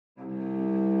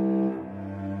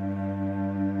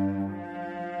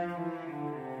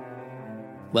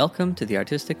Welcome to the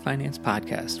Artistic Finance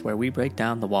Podcast, where we break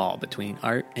down the wall between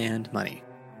art and money.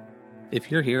 If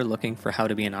you're here looking for how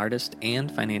to be an artist and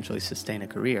financially sustain a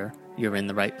career, you're in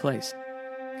the right place.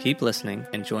 Keep listening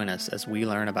and join us as we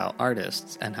learn about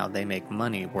artists and how they make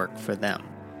money work for them.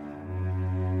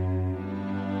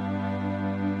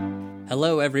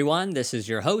 Hello everyone, this is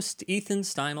your host, Ethan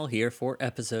Steinel, here for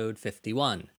episode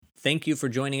 51. Thank you for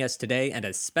joining us today, and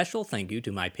a special thank you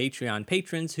to my Patreon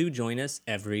patrons who join us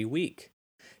every week.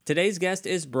 Today's guest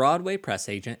is Broadway press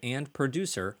agent and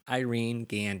producer Irene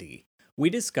Gandy.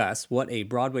 We discuss what a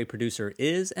Broadway producer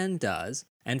is and does,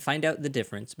 and find out the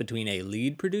difference between a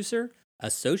lead producer,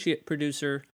 associate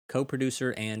producer,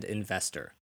 co-producer, and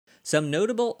investor. Some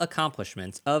notable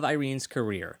accomplishments of Irene's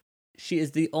career. She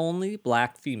is the only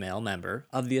Black female member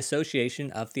of the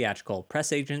Association of Theatrical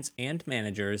Press Agents and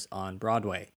Managers on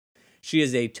Broadway. She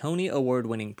is a Tony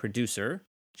Award-winning producer.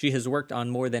 She has worked on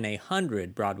more than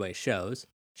 100 Broadway shows.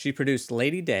 She produced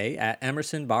Lady Day at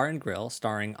Emerson Bar and Grill,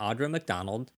 starring Audra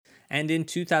McDonald, and in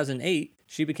 2008,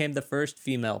 she became the first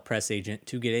female press agent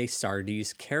to get a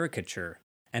Sardi's caricature.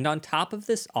 And on top of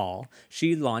this all,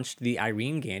 she launched the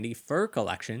Irene Gandy Fur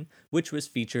Collection, which was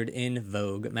featured in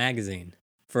Vogue magazine.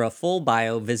 For a full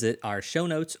bio, visit our show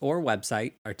notes or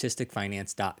website,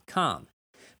 artisticfinance.com.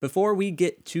 Before we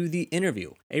get to the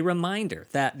interview, a reminder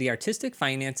that the Artistic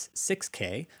Finance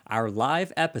 6K, our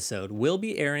live episode, will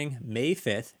be airing May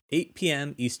 5th, 8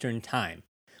 p.m. Eastern Time.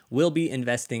 We'll be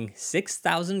investing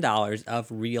 $6,000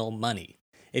 of real money.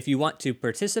 If you want to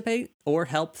participate or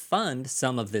help fund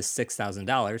some of this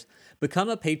 $6,000, become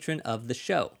a patron of the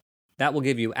show. That will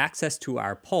give you access to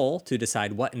our poll to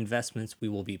decide what investments we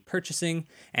will be purchasing,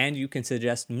 and you can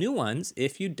suggest new ones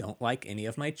if you don't like any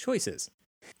of my choices.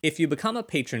 If you become a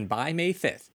patron by May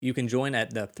 5th, you can join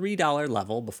at the $3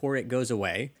 level before it goes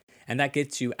away, and that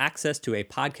gets you access to a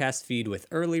podcast feed with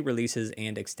early releases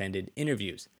and extended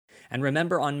interviews. And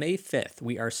remember, on May 5th,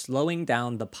 we are slowing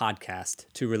down the podcast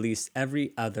to release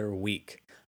every other week.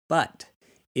 But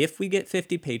if we get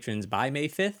 50 patrons by May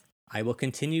 5th, I will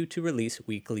continue to release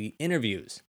weekly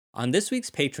interviews. On this week's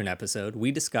patron episode,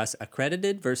 we discuss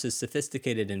accredited versus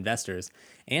sophisticated investors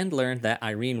and learn that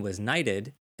Irene was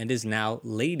knighted and is now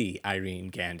Lady Irene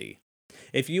Gandy.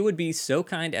 If you would be so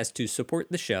kind as to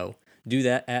support the show, do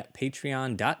that at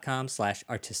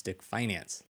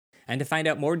patreon.com/artisticfinance. And to find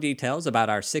out more details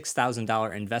about our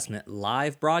 $6,000 investment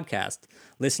live broadcast,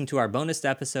 listen to our bonus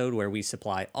episode where we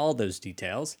supply all those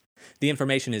details. The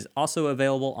information is also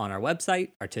available on our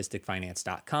website,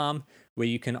 artisticfinance.com, where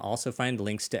you can also find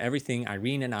links to everything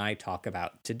Irene and I talk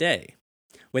about today.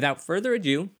 Without further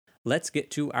ado, let's get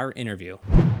to our interview.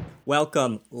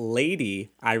 Welcome,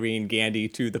 Lady Irene Gandy,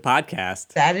 to the podcast.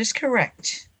 That is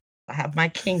correct. I have my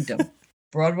kingdom.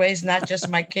 Broadway is not just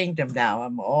my kingdom now.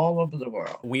 I'm all over the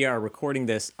world. We are recording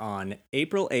this on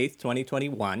April 8th,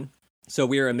 2021. So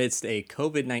we are amidst a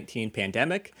COVID-19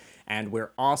 pandemic, and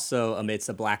we're also amidst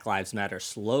a Black Lives Matter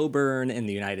slow burn in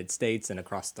the United States and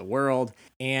across the world,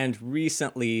 and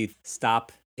recently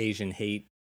Stop Asian Hate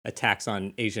attacks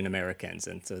on Asian Americans.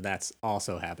 And so that's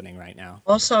also happening right now.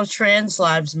 Also, trans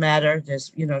lives matter.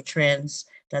 There's, trans,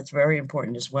 that's very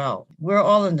important as well. We're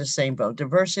all in the same boat.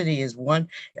 Diversity is one,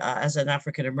 as an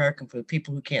African American, for the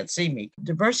people who can't see me,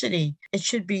 diversity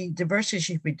should be diverse. It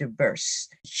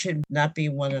should not be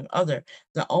one another.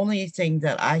 The only thing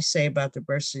that I say about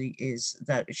diversity is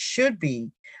that it should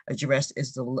be addressed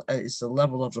is the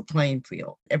level of the playing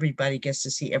field. Everybody gets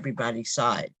to see everybody's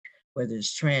side, whether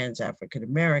it's trans, African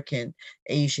American,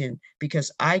 Asian, because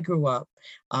I grew up,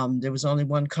 there was only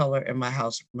one color in my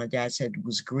house. My dad said it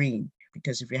was green,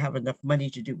 because if you have enough money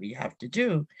to do what you have to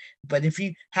do, but if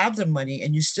you have the money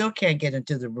and you still can't get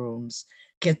into the rooms,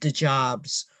 get the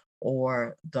jobs,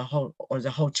 or the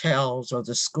hotels or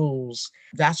the schools,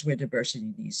 that's where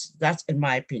diversity needs. That's, in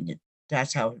my opinion,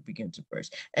 that's how it begins to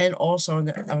burst. And also on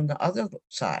the other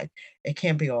side, it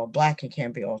can't be all Black, it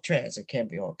can't be all trans, it can't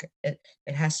be all, it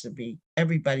has to be,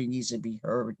 everybody needs to be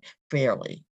heard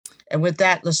fairly. And with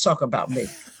that, let's talk about me.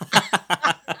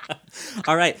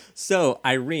 All right. So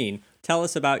Irene, tell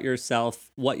us about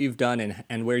yourself, what you've done,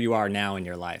 and where you are now in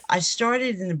your life. I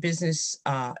started in the business,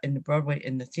 in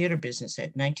the theater business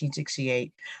at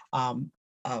 1968.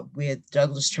 With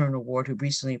Douglas Turner Ward, who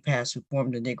recently passed, who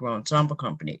formed the Negro Ensemble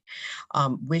Company,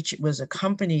 which was a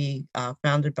company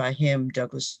founded by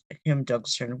Douglas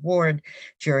Turner Ward,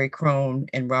 Jerry Crone,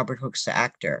 and Robert Hooks, the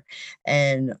actor.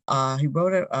 And he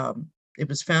wrote it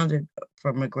was founded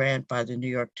from a grant by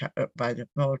by the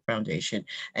Miller Foundation.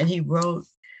 And he wrote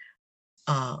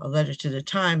a letter to the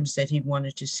Times that he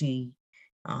wanted to see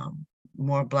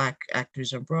more Black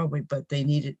actors on Broadway, but they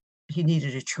needed he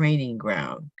needed a training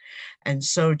ground. And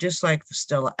so just like the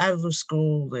Stella Adler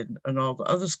School and all the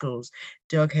other schools,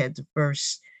 Doug had the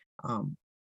first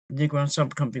Negro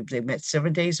Ensemble Company. They met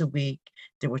 7 days a week.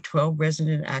 There were 12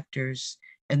 resident actors,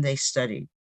 and they studied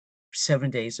 7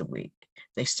 days a week.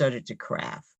 They studied the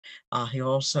craft. He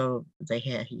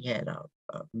had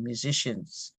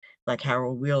musicians like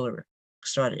Harold Wheeler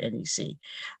started NEC,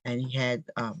 and he had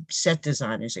set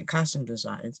designers and costume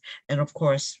designers, and of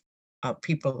course,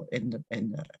 people in the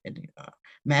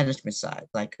management side,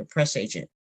 like a press agent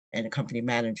and a company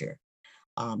manager,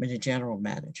 and a general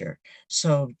manager,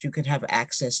 so you could have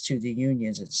access to the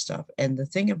unions and stuff. And the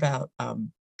thing about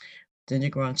the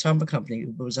Negro Ensemble Company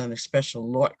was on a special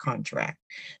LORT contract,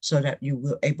 so that you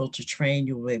were able to train,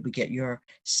 you were able to get your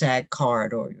SAG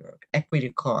card or your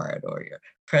equity card or your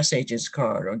press agent's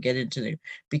card or get into the,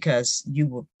 because you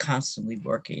were constantly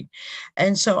working.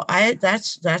 And so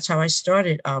that's how I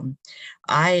started.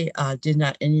 I did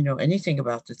not anything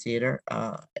about the theater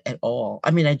at all.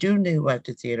 I mean, I do knew about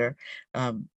the theater.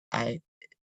 I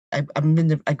I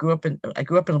grew up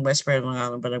in Westbury, Long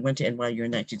Island, but I went to NYU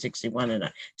in 1961, and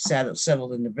I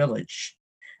settled in the Village,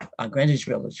 Greenwich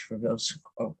Village, for those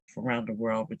from around the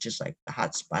world, which is like the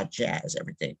hot spot, jazz,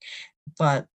 everything.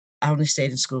 But I only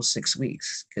stayed in school 6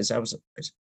 weeks because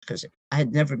I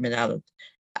had never been out of.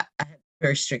 I had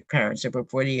very strict parents. They were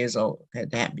 40 years old,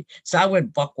 had to have me. So I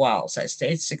went buck wild. So I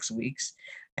stayed 6 weeks,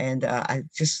 and I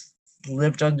just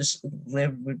lived on this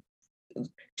lived with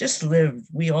just lived.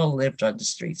 We all lived on the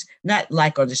streets, not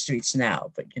like on the streets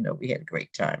now, but we had a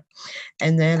great time.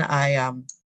 And then I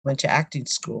went to acting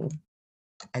school.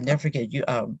 I never forget you.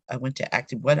 I went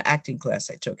to one acting class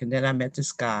I took, and then I met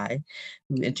this guy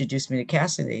who introduced me to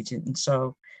casting agent. And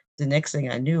so the next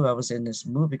thing I knew, I was in this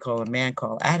movie called A Man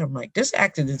Called Adam. Like, this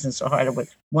acting isn't so hard. I went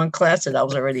one class and I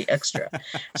was already extra.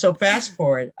 So fast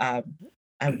forward, I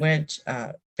went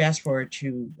fast forward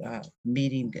to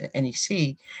meeting the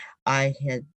NEC. I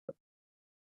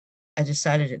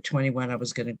decided at 21 I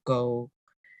was going to go.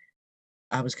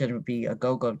 I was going to be a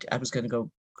go-go. I was going to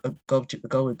go a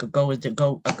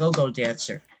go-go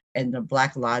dancer in the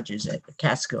Black Lodges at the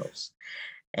Catskills.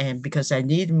 And because I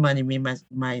needed money, me and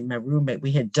my roommate,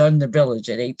 we had done the Village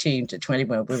at 18 to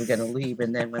 21. We were going to leave.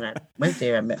 And then when I went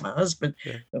there, I met my husband,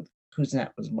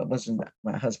 wasn't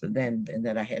my husband then. And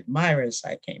then I had Myra, so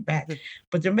I came back.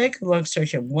 But to make a long story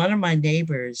short, one of my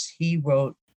neighbors, he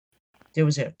wrote, there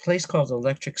was a place called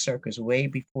Electric Circus way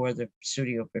before the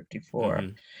Studio 54. Mm-hmm.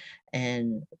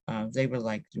 And they were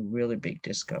like the really big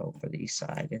disco for the East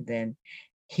Side. And then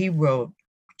he wrote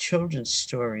children's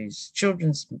stories,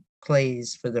 children's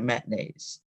plays for the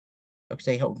matinees.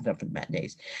 They opened up in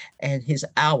matinees. And his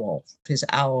owl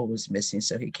was missing.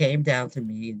 So he came down to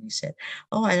me and he said,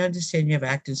 "Oh, I understand you have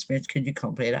acting experience. Could you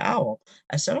come play the owl?"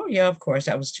 I said, "Oh, yeah, of course."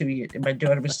 I was 2 years. My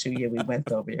daughter was 2 years. We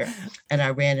went over there. And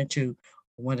I ran into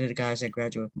one of the guys I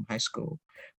graduated from high school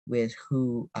with,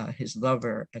 who his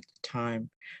lover at the time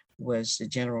was the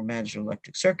general manager of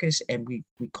Electric Circus. And we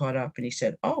caught up, and he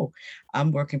said, "Oh,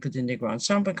 I'm working for the Negro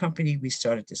Ensemble Company. We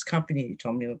started this company." He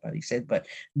told me about it. He said, "But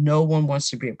no one wants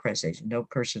to be a press agent, no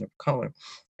person of color."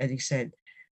 And he said,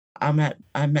 I'm at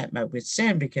my wit's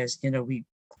end, because, we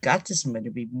got this money.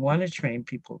 We want to train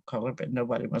people of color, but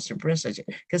nobody wants to press agent,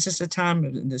 because it's a time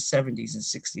in the 70s and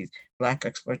 60s, Black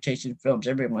exploitation films,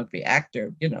 everyone wants to be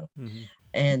actor, Mm-hmm.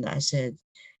 And I said,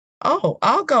 "Oh,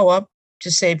 I'll go up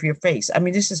to save your face." I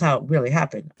mean, this is how it really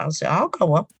happened. I'll say, "I'll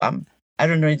go up. I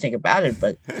don't know anything about it,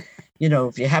 but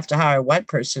if you have to hire a white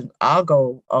person, I'll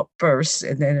go up first,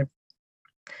 and then at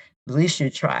least you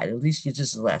tried. At least you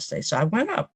just the last day." So I went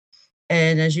up.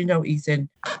 And as you know, Ethan,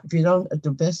 if you don't,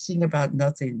 the best thing about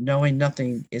knowing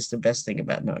nothing is the best thing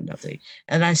about knowing nothing.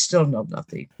 And I still know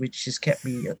nothing, which just kept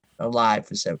me alive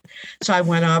for seven. So I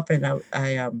went up, and I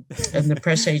and the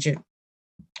press agent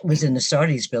was in the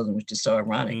Sardi's building, which is so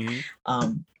ironic.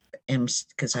 Mm-hmm. And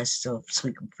because I still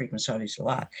frequent Sardi's a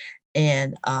lot.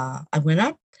 And I went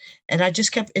up, and I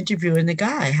just kept interviewing the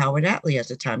guy, Howard Atlee at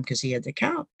the time, because he had the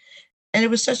account. And it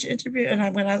was such an interview.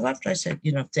 And when I left, I said,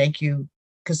 "Thank you."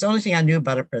 Because the only thing I knew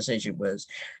about a press agent was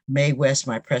Mae West,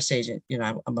 my press agent.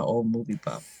 I'm an old movie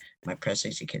buff. My press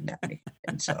agent kidnapped me.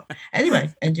 And so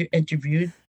anyway,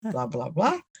 interviewed, blah, blah,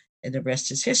 blah. And the rest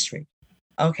is history.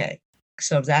 Okay.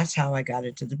 So that's how I got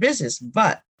into the business.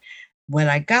 But when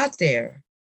I got there,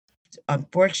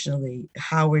 unfortunately,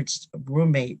 Howard's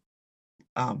roommate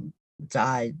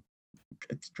died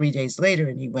 3 days later,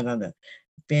 and he went on a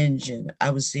binge, and I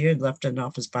was there, left in the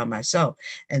office by myself.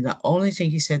 And the only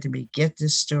thing he said to me, "Get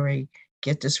this story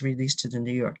get this released to the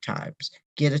New York Times,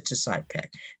 get it to SciPac.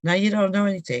 Now you don't know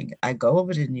anything. I go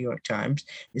over to the New York Times.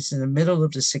 It's in the middle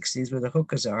of the 60s where the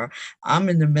hookers are. I'm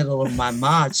in the middle of my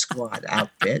Mod Squad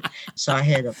outfit. So I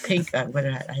had a pink, I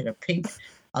had a pink,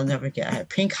 I'll never forget, I had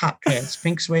pink hot pants,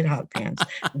 pink suede hot pants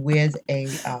with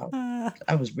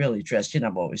I was really dressed,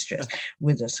 I'm always dressed,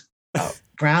 with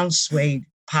brown suede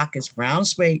pockets, brown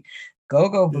suede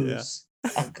go-go Yeah. boots.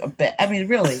 I mean,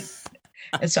 really.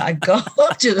 And so I go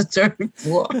up to the third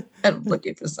floor and I'm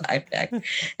looking for SciPac.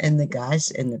 And the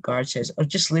guard says, "Oh,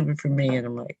 just leave it for me." And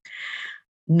I'm like,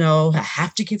 "No, I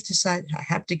have to give this I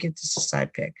have to get this to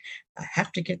SciPac. I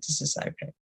have to get this to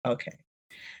SciPac." Okay.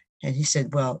 And he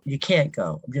said, "Well, you can't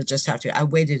go. You'll just have to." I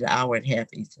waited an hour and a half,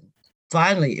 Ethan.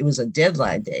 Finally, it was a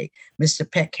deadline day. Mr.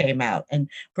 Peck came out. And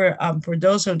for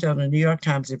those who don't know, the New York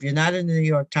Times, if you're not in the New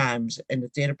York Times in the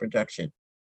theater production,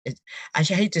 I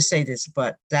hate to say this,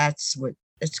 but that's what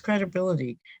it's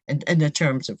credibility in the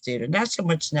terms of theater. Not so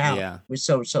much now Yeah. with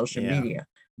social Yeah. media,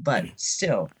 but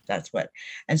still, that's what.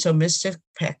 And so Mr.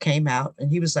 Peck came out, and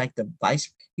he was like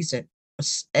he's a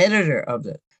editor of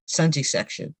the Sunday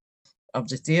section of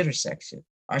the theater section,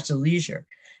 Arts of Leisure.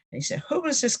 And he said, "Who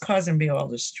is this causing me all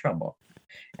this trouble?"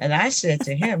 And I said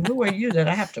to him, "Who are you that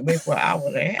I have to wait for an hour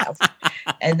and a half?"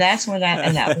 And that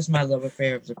was my love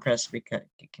affair of the press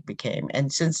became.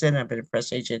 And since then, I've been a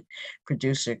press agent,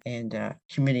 producer, and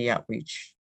community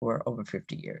outreach for over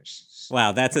 50 years.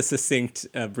 Wow, that's a succinct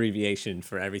abbreviation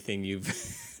for everything you've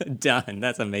done.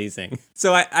 That's amazing.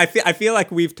 So I feel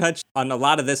like we've touched on a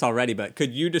lot of this already, but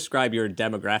could you describe your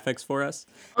demographics for us?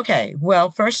 Okay,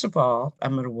 well, first of all,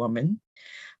 I'm a woman.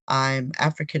 I'm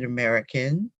African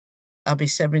American. I'll be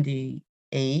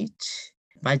 78.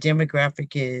 My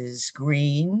demographic is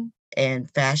green and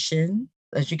fashion.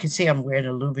 As you can see, I'm wearing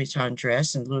a Louis Vuitton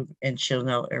dress and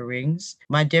Chanel earrings.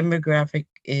 My demographic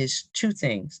is two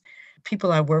things.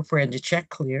 People I work for and the check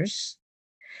clears,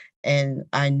 and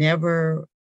I never,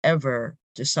 ever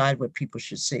decide what people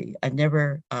should see. I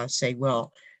never say,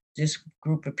 well, this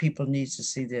group of people needs to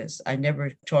see this. I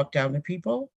never talk down to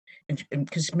people. And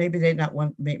because maybe they not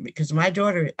want me, because I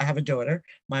have a daughter,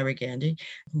 Myra Gandy,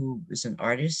 who is an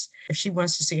artist. If she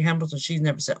wants to see Hamilton, she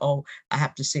never said, "Oh, I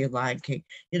have to see a Lion King."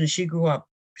 She grew up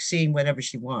seeing whatever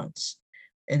she wants.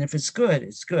 And if it's good,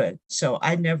 it's good. So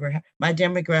my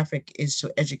demographic is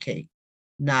to educate,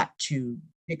 not to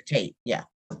dictate. Yeah.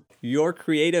 Your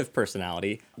creative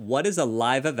personality, what is a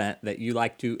live event that you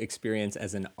like to experience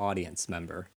as an audience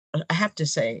member? I have to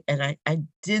say, and I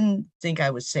didn't think I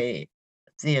would say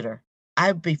theater.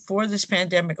 Before this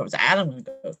pandemic, I don't want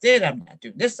to go to theater. I'm not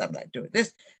doing this. I'm not doing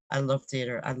this. I love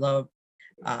theater.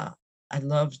 Uh, I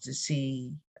love to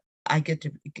see, I get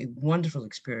to get wonderful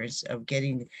experience of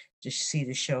getting to see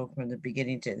the show from the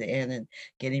beginning to the end and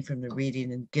getting from the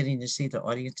reading and getting to see the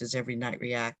audiences every night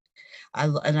react.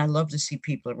 And I love to see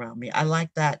people around me. I like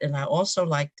that. And I also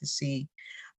like to see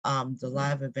the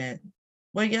live event.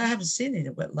 Well, yeah, I haven't seen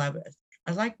it, but live.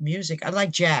 I like music. I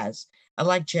like jazz. I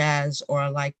like jazz, or I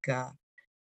like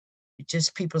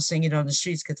just people singing on the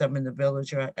streets because I'm in the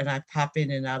village, and I pop in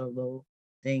and out of little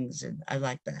things, and I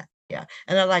like that. Yeah,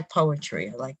 and I like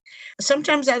poetry.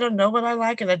 Sometimes I don't know what I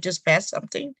like, and I just pass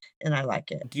something, and I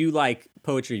like it. Do you like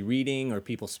poetry reading or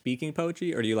people speaking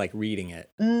poetry, or do you like reading it?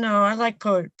 No, I like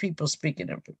people speaking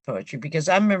of poetry because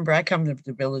I remember I come to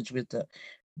the village with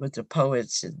the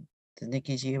poets and the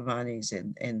Nikki Giovanni's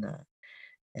and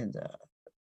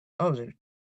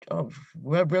oh,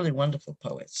 we're really wonderful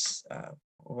poets,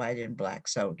 white and black.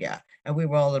 So yeah, and we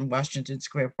were all in Washington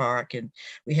Square Park, and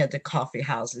we had the coffee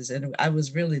houses, and I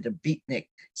was really the beatnik.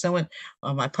 Someone,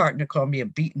 my partner called me a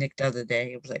beatnik the other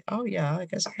day. It was like, oh yeah, I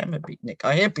guess I am a beatnik,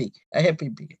 a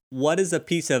hippie beat. What is a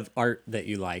piece of art that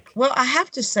you like? Well, I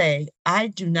have to say, I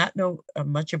do not know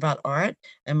much about art,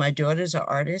 and my daughter's an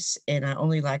artist, and I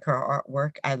only like her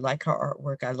artwork. I like her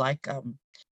artwork.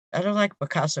 I don't like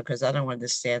Picasso because I don't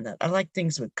understand that. I like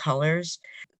things with colors.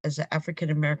 As an African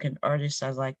American artist, I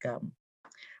like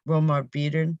Romar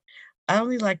Bearden. I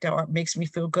only like that art makes me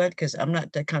feel good because I'm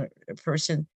not that kind of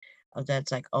person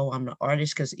that's like, oh, I'm an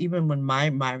artist. Because even when my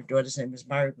daughter's name is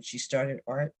Myra, when she started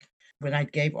art, when I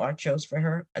gave art shows for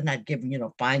her, I'm not giving,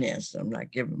 finance. I'm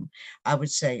not giving. I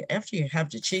would say, after you have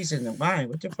the cheese and the wine,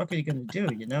 what the fuck are you gonna do?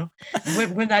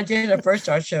 When I did a first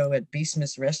art show at B.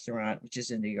 Smith's Restaurant, which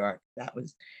is in New York, I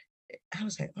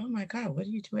was like, oh my God, what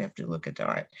do you do after look at the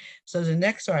art? So the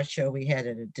next art show we had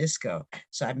at a disco.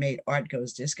 So I made Art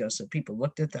Goes Disco. So people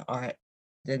looked at the art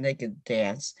then they could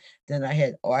dance. Then I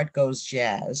had Art Goes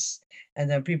Jazz, and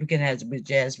then people can have with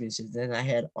jazz music. Then I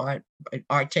had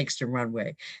Art Takes the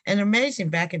Runway. And amazing,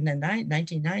 back in the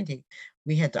 1990,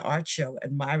 we had the art show,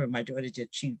 and Myra, my daughter,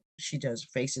 she does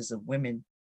faces of women,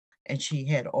 and she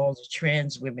had all the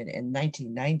trans women in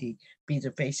 1990 be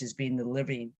the faces being the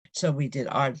living. So we did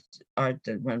art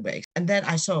the runway. And then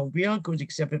I saw a real good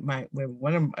exhibit where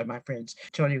one of my friends,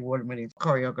 Tony award-winning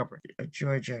choreographer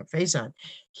Georgia Faison,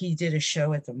 he did a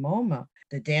show at the MoMA.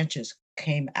 The dancers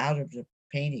came out of the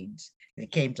paintings. They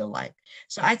came to life.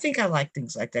 So I think I like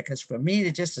things like that, because for me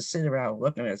to sit around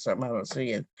looking at something I don't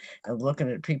see it and looking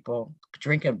at people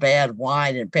drinking bad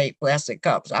wine and plastic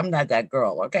cups, I'm not that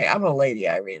girl. Okay, I'm a lady,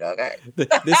 Irene. Okay.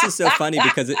 This is so funny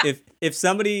because if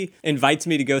somebody invites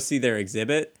me to go see their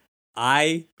exhibit,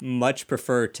 I much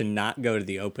prefer to not go to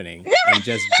the opening and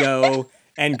just go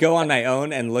on my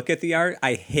own and look at the art.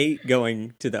 I hate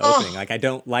going to the opening. Like, I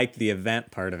don't like the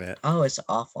event part of it. Oh, it's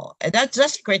awful. And that's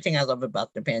the great thing I love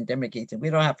about the pandemic, Ethan. We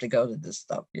don't have to go to this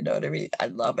stuff. You know what I mean? I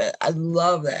love it. I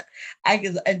love that.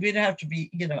 And we don't have to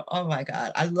be, oh my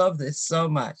God, I love this so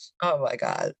much. Oh my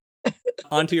God.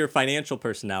 Onto your financial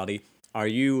personality. Are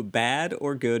you bad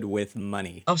or good with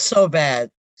money? Oh, so bad.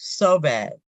 So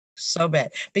bad. So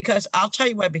bad. Because I'll tell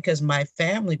you why, because my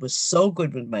family was so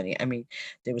good with money. I mean,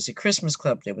 there was a Christmas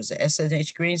club, there was a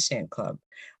SNH Greenstand Club.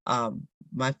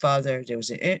 My father,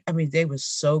 they were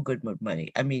so good with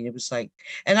money. I mean, it was like,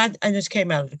 and I just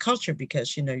came out of the culture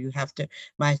because, you have to,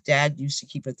 my dad used to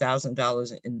keep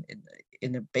 $1,000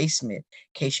 in the basement in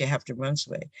case you have to run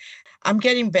away. I'm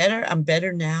getting better. I'm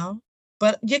better now.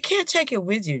 But you can't take it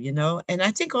with you, And I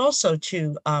think also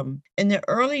too, in the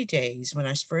early days when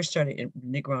I first started in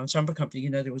Negro Ensemble Company,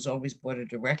 there was always board of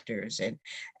directors,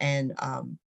 and I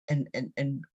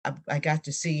got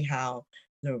to see how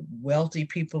the wealthy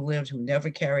people lived who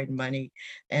never carried money,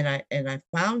 and I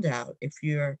found out if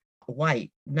you're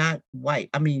white, not white,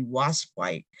 I mean WASP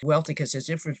white, wealthy, because there's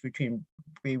a difference between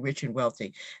being rich and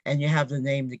wealthy, and you have the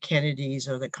name the Kennedys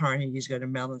or the Carnegies or the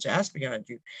Mellons ask behind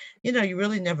you, you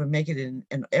really never make it in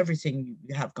everything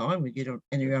you have going with you,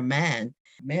 and you're a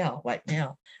white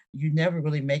male, you never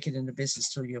really make it in the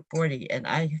business till you're 40. And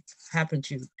I happened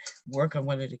to work on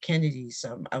one of the Kennedys.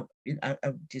 I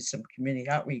did some community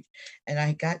outreach, and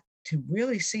I got to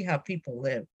really see how people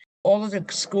live. All of the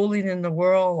schooling in the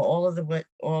world, all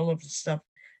of the stuff,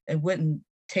 it wouldn't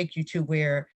take you to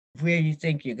where you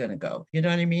think you're going to go. You know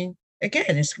what I mean?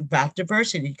 Again, it's about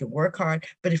diversity. You can work hard,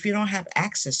 but if you don't have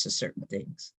access to certain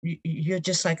things, you're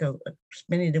just like a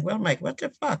spinning the wheel. I'm like, what the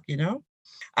fuck,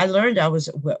 I learned I was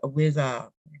with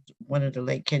one of the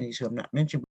late Kennedys who I'm not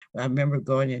mentioning. I remember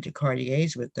going into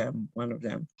Cartier's with them. One of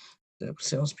them, the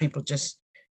salespeople just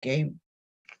gave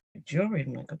jewelry.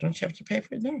 I'm like, don't you have to pay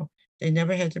for it? No, they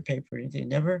never had to pay for it. They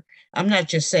never. I'm not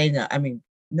just saying that. I mean,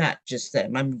 not just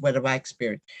them. I mean, what have I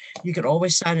experienced? You could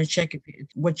always sign a check.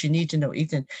 What you need to know,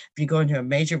 Ethan, if you go into a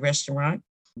major restaurant,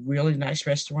 really nice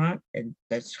restaurant, and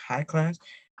that's high class,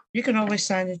 you can always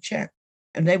sign a check.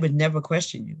 And they would never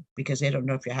question you because they don't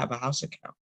know if you have a house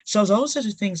account. So those are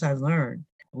the things I learned,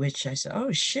 which I said,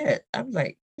 oh shit. I'm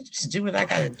like, just do what I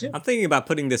gotta do. I'm thinking about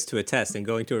putting this to a test and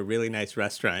going to a really nice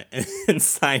restaurant and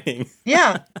signing.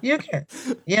 Yeah, you can.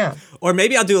 Yeah. Or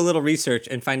maybe I'll do a little research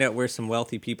and find out where some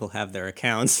wealthy people have their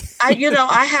accounts. I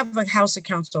have a house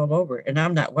accounts all over, and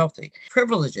I'm not wealthy.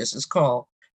 Privileges is called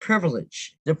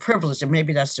privilege, and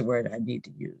maybe that's the word I need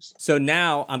to use. So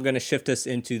now I'm going to shift us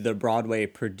into the Broadway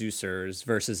producers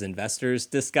versus investors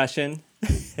discussion.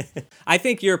 I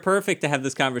think you're perfect to have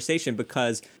this conversation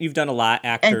because you've done a lot,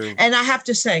 actor. And I have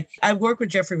to say, I worked with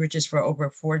Jeffrey Richards for over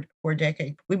four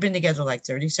decades. We've been together like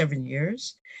 37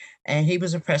 years, and he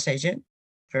was a press agent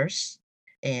first,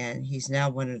 and he's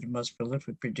now one of the most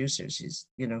prolific producers.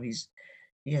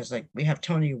 He has we have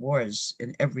Tony Awards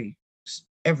in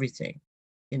everything.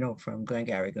 From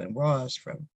Glengarry Glen Ross,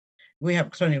 we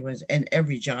have Tony Awards in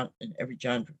every genre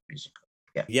musical.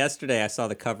 Yeah. Yesterday, I saw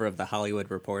the cover of the Hollywood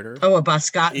Reporter. Oh, about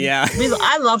Scott. Yeah.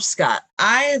 I love Scott.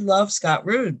 I love Scott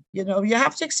Rudin. You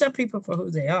have to accept people for who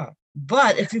they are.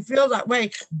 But if you feel that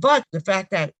way, but the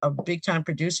fact that a big time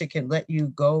producer can let you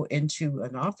go into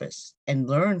an office and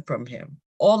learn from him.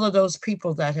 All of those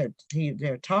people that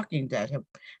they're talking that have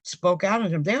spoke out on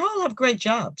him, they all have great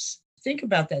jobs. Think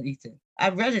about that, Ethan. I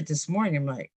read it this morning. I'm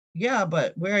like, yeah,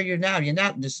 but where are you now? You're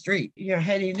not in the street. You're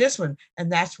heading this one.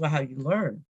 And that's how you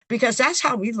learn. Because that's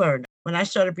how we learned. When I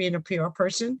started being a PR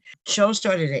person, shows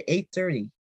started at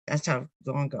 8:30. That's how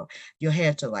long ago. You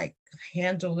had to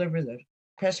hand deliver the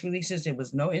press releases. There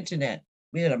was no internet.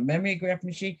 We had a mimeograph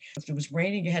machine. If it was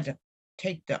raining, you had to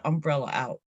take the umbrella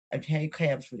out and take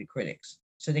cabs for the critics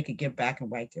so they could get back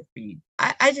and write their feed.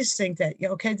 I I just think that, yeah,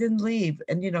 okay, then leave.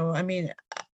 And, I mean,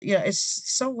 yeah, it's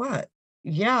so what?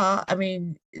 Yeah, I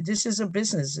mean, this is a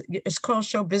business. It's called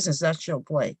show business, not show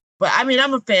play. But I mean,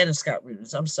 I'm a fan of Scott Rudin.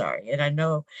 I'm sorry. And I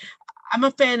know I'm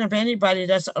a fan of anybody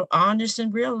that's honest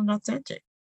and real and authentic.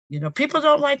 People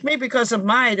don't like me because of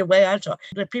the way I talk.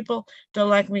 The people don't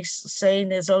like me saying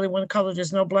there's only one color,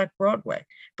 there's no black Broadway.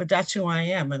 But that's who I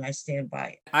am, and I stand by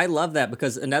it. I love that,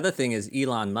 because another thing is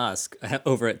Elon Musk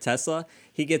over at Tesla.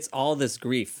 He gets all this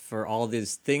grief for all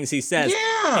these things he says.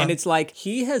 Yeah. And it's like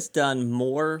he has done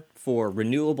more for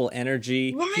renewable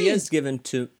energy. Right. He has given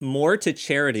more to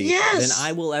charity Yes. than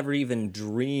I will ever even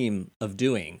dream of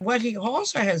doing. What he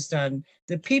also has done,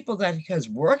 the people that has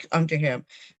worked under him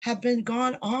have been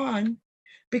gone on,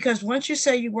 because once you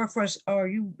say you work for us, or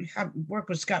you have worked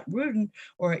with Scott Rudin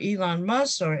or Elon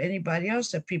Musk or anybody else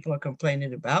that people are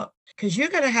complaining about, because you're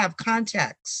going to have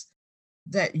contacts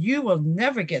that you will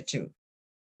never get to.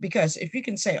 Because if you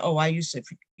can say, oh, I used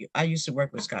to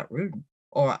work with Scott Rudin,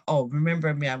 or, oh,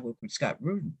 remember me, I worked with Scott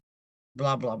Rudin,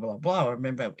 blah, blah, blah, blah.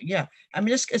 Remember, yeah. I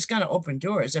mean, it's going to open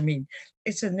doors. I mean,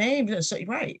 it's a name that's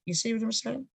right. You see what I'm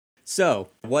saying? So,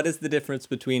 what is the difference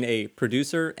between a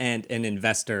producer and an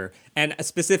investor? And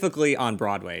specifically on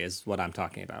Broadway is what I'm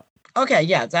talking about. Okay,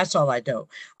 yeah, that's all I know.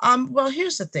 Well,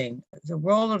 here's the thing. The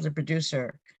role of the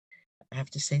producer, I have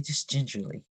to say this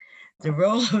gingerly, the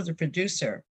role of the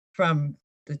producer from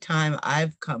the time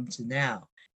I've come to now,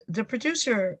 the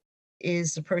producer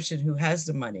is the person who has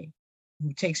the money,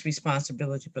 who takes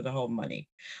responsibility for the whole money.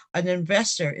 An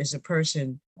investor is a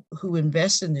person who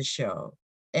invests in the show,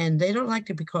 and they don't like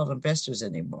to be called investors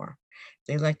anymore.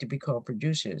 They like to be called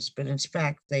producers, but in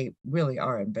fact, they really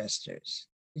are investors.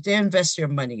 They invest their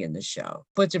money in the show.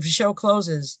 But if the show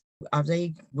closes, are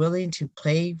they willing to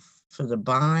pay for the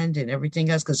bond and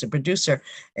everything else? Because the producer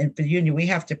and for the union, we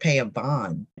have to pay a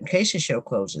bond. In case the show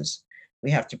closes, we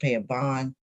have to pay a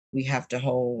bond. We have to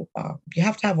you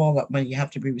have to have all that money. You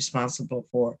have to be responsible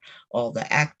for all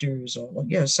the actors.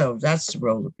 So that's the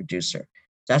role of producer.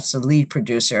 That's the lead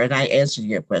producer. And I answered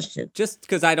your question. Just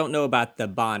because I don't know about the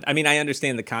bond. I mean, I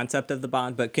understand the concept of the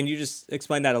bond, but can you just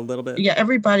explain that a little bit? Yeah,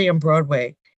 everybody on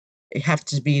Broadway have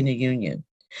to be in a union.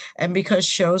 And because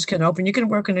shows can open, you can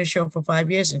work on a show for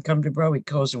 5 years and come to Broadway,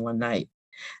 close in one night.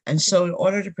 And so in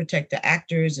order to protect the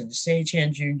actors and the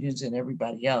stagehands unions and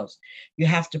everybody else, you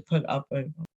have to put up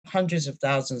hundreds of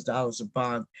thousands of dollars of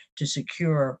bond to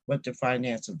secure what the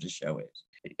finance of the show is.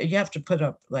 You have to put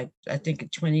up, like, I think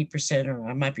 20%, or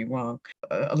I might be wrong,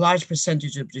 a large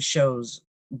percentage of the show's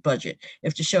budget.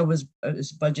 If the show is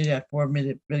budgeted at $4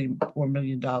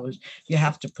 million, you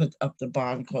have to put up the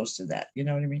bond close to that. You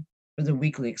know what I mean? For the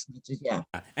weekly expenses, yeah.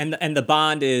 And the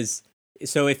bond is,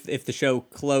 so if the show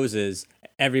closes,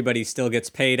 everybody still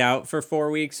gets paid out for 4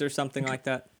 weeks or something like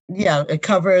that? Yeah, it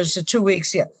covers the 2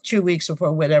 weeks, 2 weeks or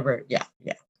whatever, yeah.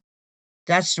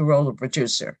 That's the role of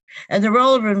producer. And the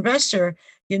role of investor,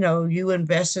 you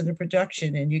invest in the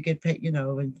production and you get paid,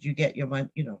 and you get your money,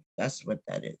 that's what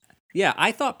that is. Yeah,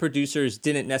 I thought producers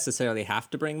didn't necessarily have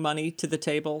to bring money to the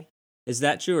table. Is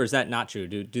that true, or is that not true?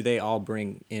 Do they all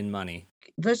bring in money?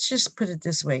 Let's just put it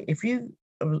this way.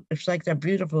 It's like that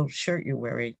beautiful shirt you're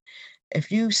wearing.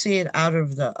 If you see it out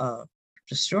of the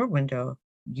store window,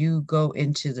 you go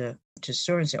into the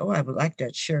store and say, oh, I would like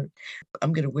that shirt.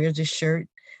 I'm going to wear this shirt.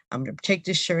 I'm going to take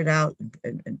this shirt out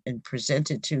and present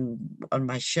it on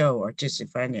my show, Artistic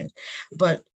Finance.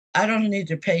 But I don't need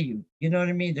to pay you. You know what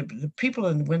I mean? The people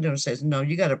in the window says, no,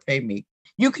 you got to pay me.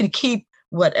 You can keep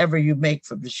whatever you make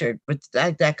from the shirt, but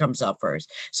that comes out first.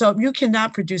 So you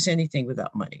cannot produce anything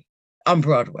without money on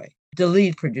Broadway. The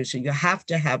lead producer, you have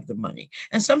to have the money.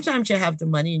 And sometimes you have the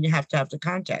money and you have to have the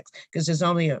contacts, because there's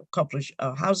only a couple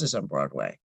of houses on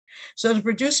Broadway. So the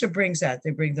producer brings that.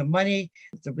 They bring the money,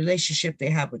 the relationship they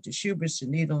have with the Schuberts, the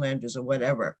Nederlanders, or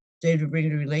whatever. They bring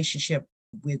the relationship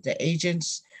with the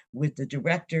agents, with the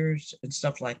directors and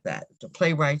stuff like that, the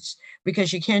playwrights,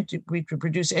 because you can't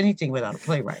produce anything without a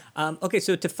playwright. Okay,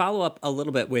 so to follow up a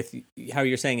little bit with how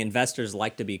you're saying investors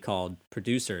like to be called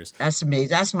producers. That's me.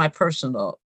 That's my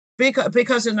personal,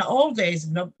 because in the old days,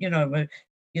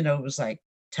 it was like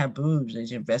taboo.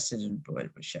 They invested in Broadway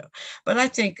show. But I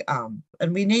think,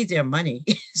 and we need their money,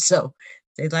 so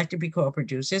they'd like to be called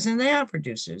producers, and they are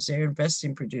producers. They're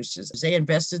investing producers. They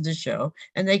invested the show,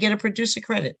 and they get a producer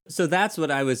credit. So that's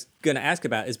what I was going to ask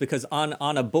about, is because on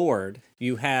a board,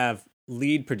 you have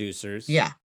lead producers.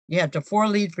 Yeah, you have the 4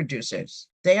 lead producers.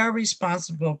 They are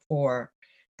responsible for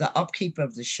the upkeep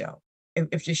of the show.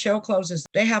 If the show closes,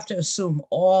 they have to assume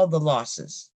all the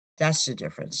losses. That's the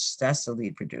difference. That's the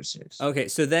lead producers. Okay,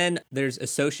 so then there's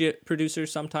associate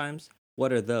producers sometimes?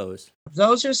 What are those?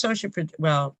 Those are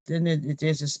well, then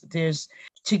there's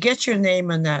to get your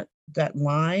name on that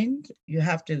line, you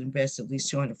have to invest at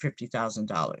least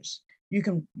 $250,000. You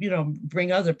can,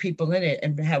 bring other people in it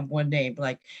and have one name.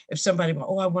 Like if somebody,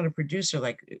 oh, I want a producer,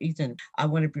 like Ethan, I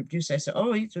want to produce. I said,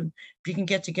 oh, Ethan, if you can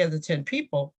get together 10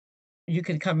 people, you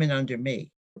can come in under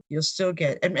me. You'll still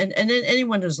get, and then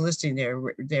anyone who's listening,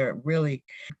 they're really,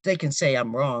 they can say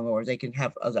I'm wrong or they can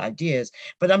have other ideas,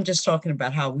 but I'm just talking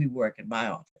about how we work in my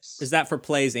office. Is that for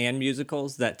plays and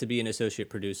musicals, that to be an associate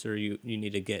producer, you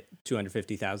need to get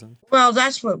 250,000? Well,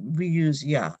 that's what we use.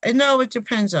 Yeah. And no, it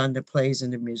depends on the plays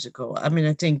and the musical. I mean,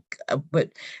 I think,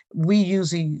 but we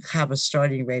usually have a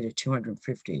starting rate of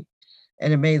 250.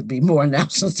 And it may be more now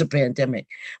since the pandemic,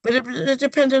 but it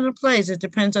depends on the plays. It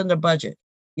depends on the budget,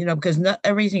 because not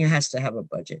everything has to have a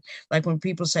budget. Like when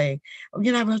people say, oh,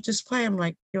 I wrote this play, I'm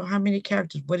like, how many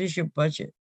characters? What is your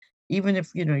budget? Even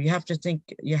if, you have to think,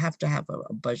 you have to have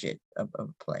a budget of a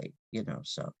play,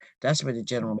 so that's where the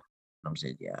general comes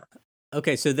in. Yeah.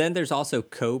 Okay, so then there's also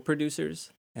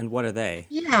co-producers, and what are they?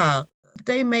 Yeah,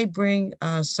 they may bring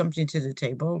something to the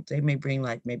table. They may bring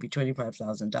like maybe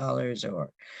 $25,000,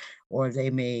 or they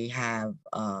may have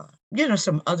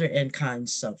some other in-kind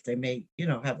stuff. They may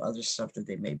have other stuff that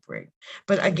they may bring.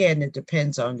 But again, it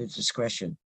depends on the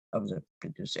discretion of the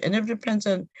producer, and it depends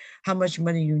on how much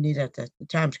money you need at that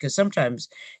time. Because sometimes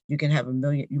you can have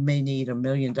you may need $1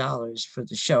 million for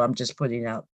the show. I'm just putting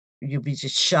out. You'll be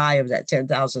just shy of that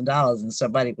 $10,000, and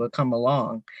somebody will come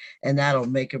along, and that'll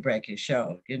make or break your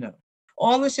show.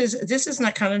 All this is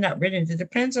not kind of not written.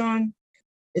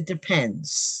 It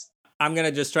depends. I'm going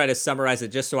to just try to summarize it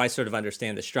just so I sort of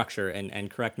understand the structure, and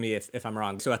correct me if I'm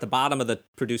wrong. So at the bottom of the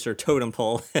producer totem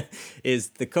pole is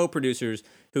the co-producers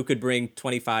who could bring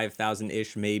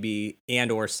 25,000-ish maybe,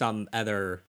 and or some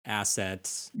other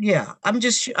assets. Yeah, I'm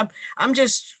just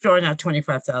throwing out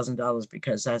 $25,000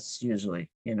 because that's usually,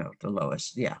 the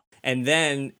lowest. Yeah. And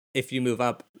then if you move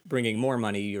up bringing more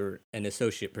money, you're an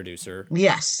associate producer.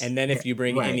 Yes. And then if you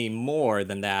bring any more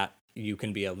than that, you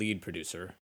can be a lead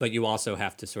producer. But you also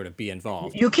have to sort of be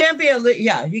involved. You can't be a lead.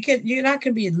 Yeah, you're not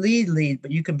going to be a lead,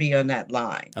 but you can be on that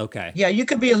line. Okay. Yeah, you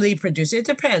could be a lead producer. It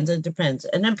depends. And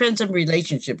it depends on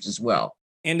relationships as well.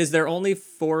 And is there only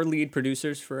 4 lead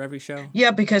producers for every show? Yeah,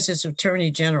 because it's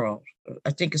attorney general. I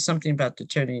think it's something about the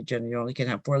attorney general. You only can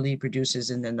have 4 lead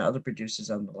producers and then the other producers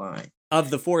on the line.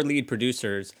 Of the 4 lead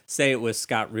producers, say it was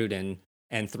Scott Rudin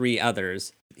and 3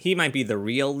 others, he might be the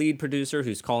real lead producer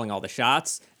who's calling all the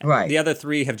shots. Right. The other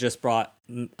 3 have just brought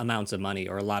amounts of money,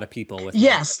 or a lot of people with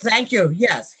Yes, thank you.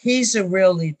 Yes, he's a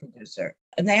real lead producer.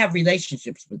 And they have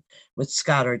relationships with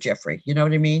Scott or Jeffrey. You know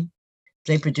what I mean?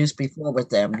 They produced before with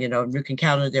them, and you can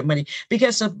count on their money.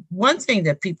 Because one thing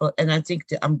that people, and I think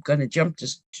that I'm going to jump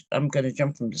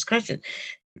from discussion.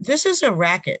 This is a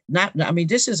racket.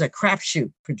 This is a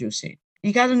crapshoot producing.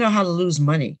 You got to know how to lose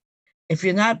money. If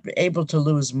you're not able to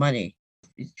lose money,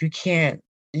 you can't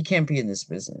be in this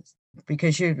business,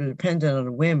 because you're dependent on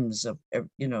the whims of,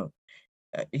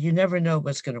 you never know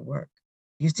what's going to work.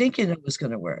 You think you know what's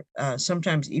going to work.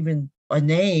 Sometimes even a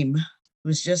name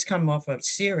who's just come off a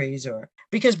series,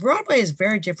 because Broadway is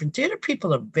very different. Theater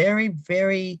people are very,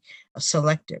 very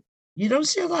selective. You don't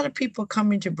see a lot of people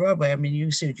coming to Broadway. I mean,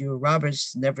 you saw Julia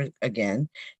Roberts, never again.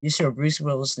 You saw Bruce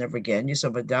Willis, never again. You saw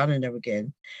Madonna, never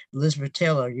again. Elizabeth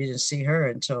Taylor, you didn't see her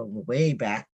until way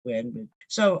back when.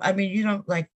 So, you don't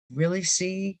really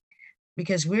see,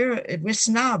 because we're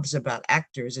snobs about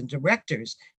actors and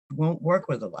directors who won't work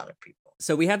with a lot of people.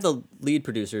 So we have the lead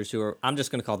producers who are, I'm just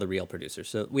going to call the real producers.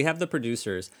 So we have the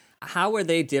producers. How are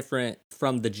they different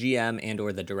from the GM and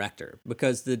or the director?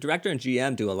 Because the director and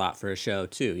GM do a lot for a show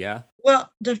too, yeah?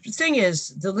 Well, the thing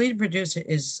is, the lead producer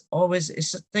he's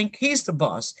the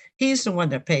boss. He's the one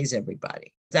that pays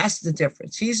everybody. That's the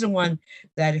difference. He's the one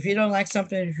that if you don't like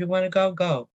something, if you want to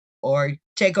go, or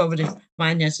take over the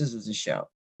finances of the show.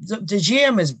 The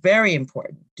GM is very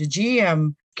important. The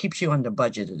GM keeps you on the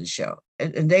budget of the show.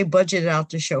 And they budget out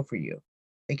the show for you.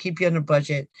 They keep you on the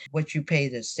budget, what you pay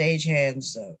the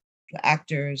stagehands, the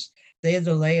actors. They are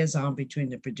the liaison between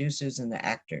the producers and the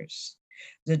actors.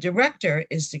 The director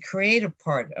is the creative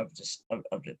part of this.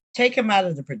 Take him out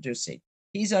of the producing.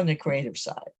 He's on the creative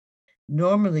side.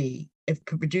 Normally, if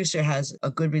a producer has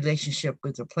a good relationship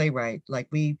with the playwright, like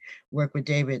we work with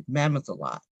David Mamet a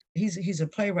lot. He's a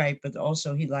playwright, but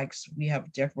also we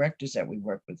have directors that we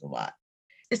work with a lot.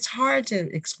 It's hard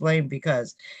to explain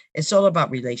because it's all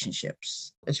about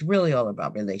relationships. It's really all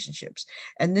about relationships.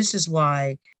 And this is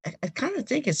why I kind of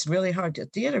think it's really hard.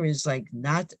 Theater is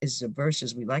not as diverse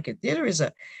as we like it.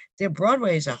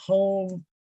 Broadway is a whole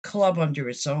club under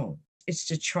its own. It's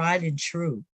the tried and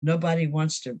true. Nobody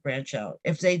wants to branch out.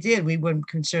 If they did, we wouldn't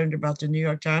be concerned about the New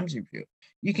York Times review.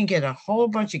 You can get a whole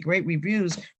bunch of great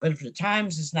reviews, but if the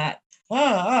Times is not,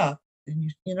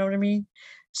 you know what I mean?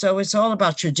 So it's all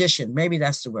about tradition. Maybe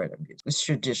that's the word I'm using. It's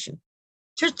tradition.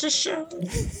 Tradition.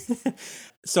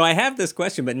 So I have this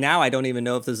question, but now I don't even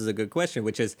know if this is a good question,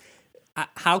 which is,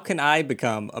 how can I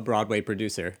become a Broadway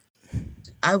producer?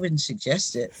 I wouldn't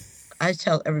suggest it. I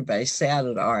tell everybody, stay out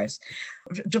of the R's.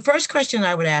 The first question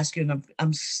I would ask you, and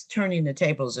I'm turning the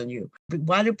tables on you.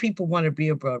 Why do people want to be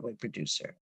a Broadway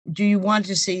producer? Do you want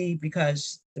to see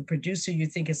because the producer you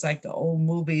think is like the old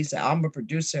movies, I'm a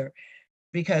producer?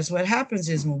 Because what happens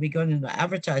is when we go into the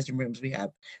advertising rooms, we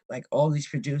have like all these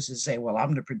producers say, well,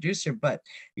 I'm the producer, but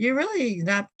you're really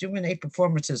not doing 8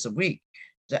 performances a week.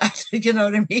 You know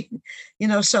what I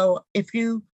mean? So if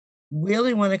you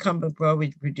really want to become a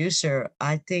Broadway producer,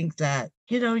 I think that,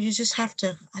 you just have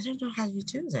to, I don't know how you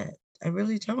do that. I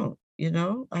really don't,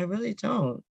 I really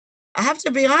don't. I have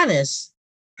to be honest.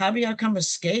 How do I become a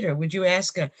skater? Would you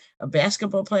ask a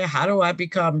basketball player, how do I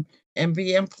become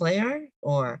MBM player?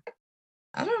 Or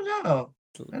I don't know.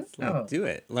 Do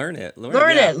it. Learn it.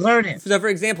 Learn it. So for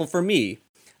example, for me,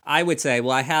 I would say,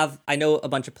 well, I know a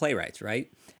bunch of playwrights,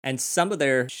 right? And some of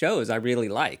their shows I really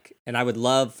like, and I would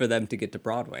love for them to get to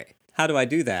Broadway. How do I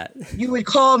do that? You would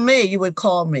call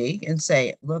me and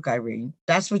say, look, Irene,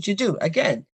 that's what you do.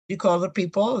 Again, you call the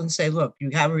people and say, look, you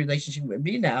have a relationship with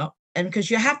me now. And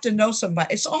because you have to know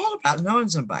somebody, it's all about knowing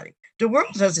somebody. The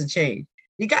world doesn't change.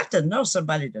 You got to know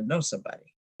somebody to know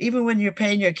somebody. Even when you're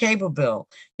paying your cable bill,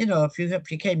 if you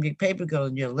pay your cable bill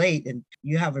and you're late and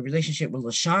you have a relationship with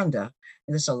LaShonda,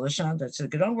 and so LaShonda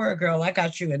said, don't worry, girl, I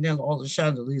got you. And then all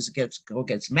LaShonda leaves,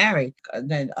 gets married. And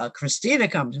then Christina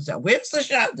comes and says, where's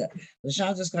LaShonda?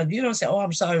 LaShonda's going, you don't say, oh,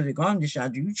 I'm sorry they're gone,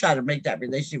 LaShonda. You try to make that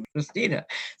relationship with Christina.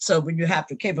 So when you have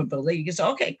the cable bill, you can say,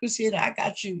 okay, Christina, I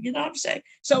got you. You know what I'm saying?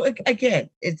 So again,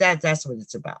 that's what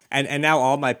it's about. And now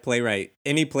all my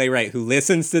any playwright who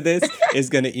listens to this is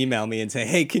going to email me and say,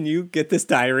 hey, can you get this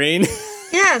to Irene?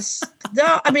 Yes.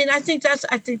 No, I mean, I think that's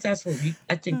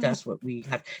what we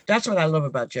have. That's what I love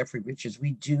about Jeffrey Richards.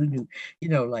 We do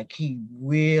like he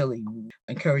really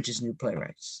encourages new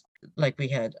playwrights. Like we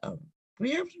have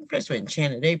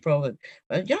Enchanted April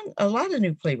and a lot of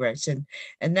new playwrights. And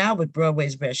now with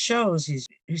Broadway's Best Shows,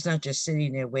 he's not just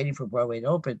sitting there waiting for Broadway to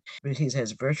open, but he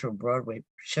has virtual Broadway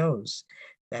shows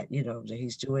that, that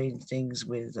he's doing things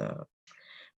with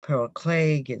Pearl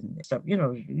Clegg and stuff.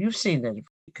 You've seen that.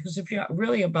 Because if you're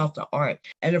really about the art,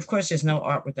 and of course there's no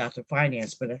art without the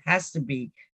finance, but it has to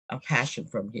be a passion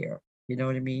from here. You know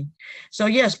what I mean? So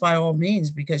yes, by all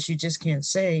means, because you just can't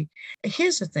say.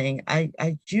 Here's the thing,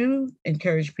 I do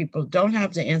encourage people, don't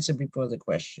have the answer before the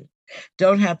question.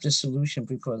 Don't have the solution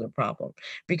before the problem.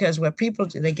 Because what people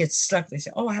do, they get stuck. They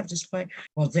say, oh, I have this play.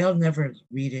 Well, they'll never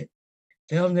read it.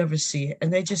 They'll never see it.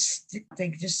 And they just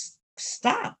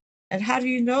stop. And how do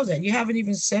you know that? You haven't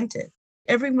even sent it.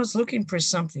 Everyone's looking for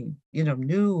something,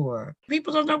 new, or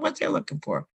people don't know what they're looking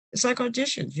for. It's like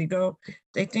auditions. You go,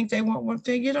 they think they want one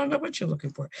thing. You don't know what you're looking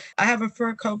for. I have a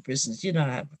fur coat business. I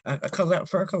have a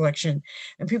fur collection.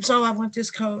 And people say, oh, I want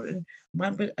this coat.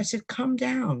 But I said, come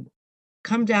down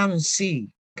and see.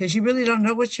 Because you really don't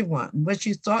know what you want and what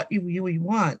you thought you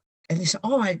want. And they say,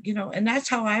 oh, and that's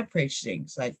how I approach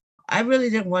things. Like, I really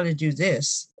didn't want to do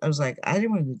this. I was like, I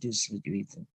didn't want to do this with you,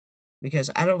 Ethan. Because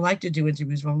I don't like to do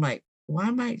interviews. But I'm like, why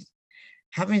am I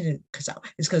having to, because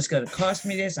it's going to cost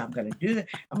me this, I'm going to do that.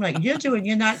 I'm like, you're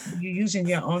using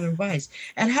your own advice.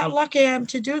 And how lucky I am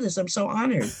to do this. I'm so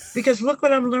honored because look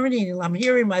what I'm learning. And I'm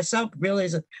hearing myself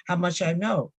realize how much I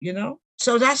know,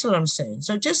 So that's what I'm saying.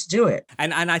 So just do it.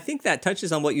 And I think that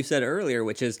touches on what you said earlier,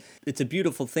 which is it's a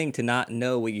beautiful thing to not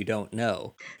know what you don't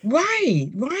know. Right.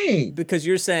 Because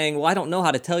you're saying, well, I don't know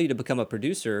how to tell you to become a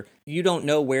producer. You don't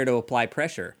know where to apply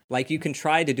pressure. Like you can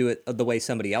try to do it the way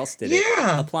somebody else did it.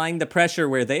 Yeah. Applying the pressure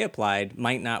where they applied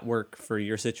might not work for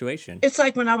your situation. It's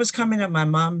like when I was coming up, my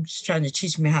mom's trying to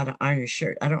teach me how to iron a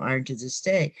shirt. I don't iron to this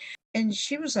day. And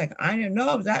she was like, iron,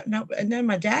 no. And then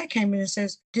my dad came in and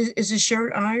says, is the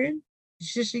shirt ironed?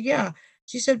 She said, yeah.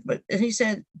 She said, and he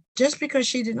said, just because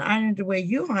she didn't iron it the way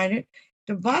you iron it,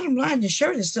 the bottom line, the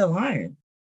shirt is still ironed.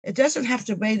 It doesn't have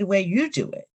to be the way you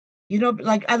do it.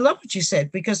 Like I love what you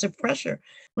said, because the pressure,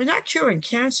 we're not curing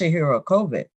cancer here or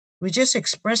COVID. We're just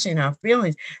expressing our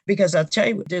feelings, because I'll tell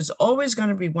you, there's always going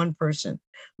to be one person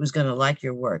who's going to like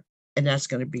your work, and that's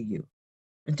going to be you.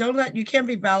 And you can't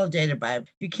be validated by it.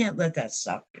 You can't let that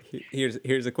stop you.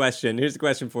 Here's a question. Here's a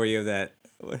question for you that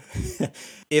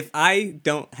if I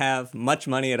don't have much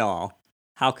money at all,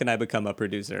 how can I become a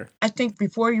producer? I think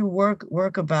before you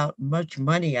work about much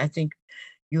money, I think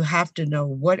you have to know,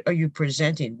 what are you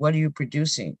presenting? What are you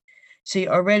producing? See,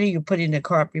 already you're putting the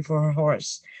cart before a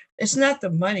horse. It's not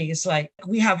the money. It's like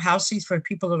we have house seats for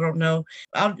people who don't know.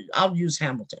 I'll use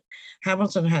Hamilton.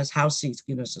 Hamilton has house seats.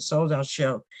 It's a sold out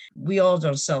show. We all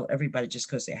don't sell everybody just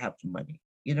because they have the money.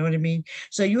 You know what I mean?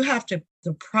 So you have to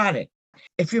the product.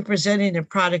 If you're presenting a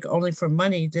product only for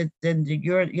money, then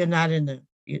you're not in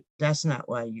that's not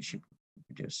why you should be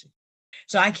producing.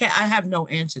 So I have no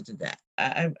answer to that.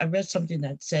 I read something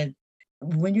that said,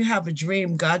 when you have a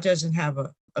dream, God doesn't have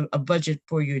a budget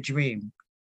for your dream,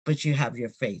 but you have your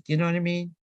faith. You know what I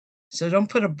mean? So don't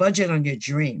put a budget on your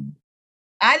dream.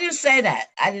 I didn't say that.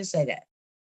 I didn't say that.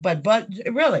 But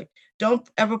really, don't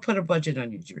ever put a budget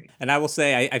on your dream. And I will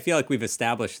say, I feel like we've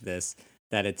established this,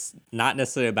 that it's not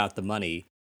necessarily about the money,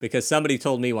 because somebody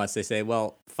told me once, they say,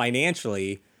 well,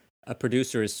 financially, a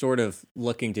producer is sort of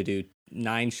looking to do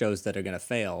 9 shows that are going to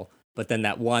fail, but then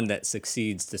that one that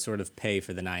succeeds to sort of pay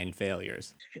for the 9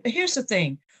 failures. Here's the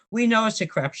thing. We know it's a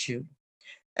crapshoot.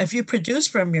 If you produce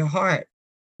from your heart,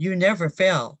 you never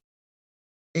fail.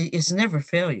 It's never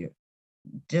failure.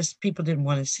 Just people didn't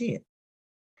want to see it.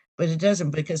 But it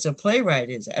doesn't, because the playwright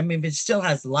is, it still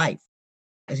has life.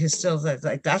 It still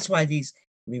like, that's why these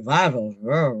revivals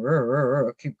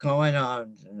keep going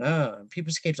on.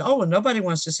 People keep saying, oh, nobody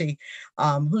wants to see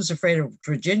Who's Afraid of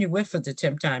Virginia Woolf for the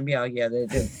 10th time. Yeah, they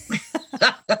do.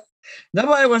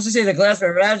 Nobody wants to see The Glass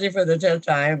Ramsey for the 10th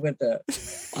time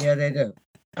yeah, they do.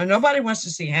 And nobody wants to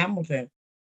see Hamilton.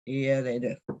 Yeah, they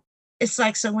do. It's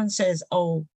like someone says,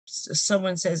 oh,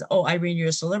 Irene, you're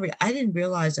a celebrity. I didn't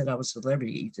realize that I was a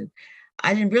celebrity, Ethan.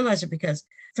 I didn't realize it because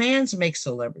fans make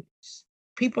celebrities.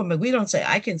 People, we don't say,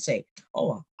 I can say,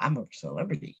 oh, I'm a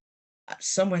celebrity.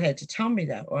 Someone had to tell me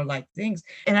that, or like things.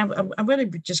 And I'm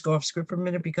going to just go off script for a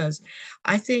minute, because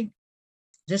I think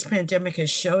this pandemic has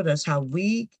showed us how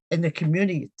we in the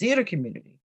community, theater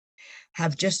community,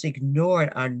 have just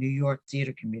ignored our New York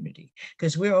theater community,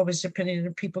 because we're always depending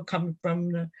on people coming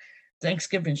from the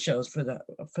Thanksgiving shows for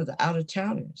the out of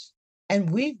towners. And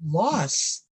we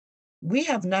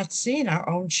have not seen our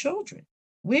own children.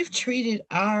 We've treated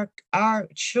our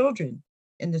children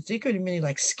in the theater community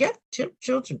like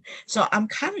children. So I'm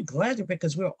kind of glad,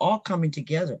 because we're all coming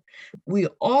together. We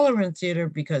all are in theater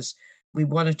because we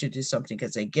wanted to do something,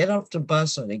 because they get off the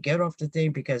bus or they get off the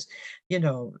thing, because,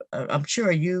 I'm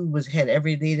sure you had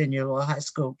every lead in your little high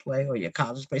school play or your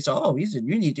college play. So, oh,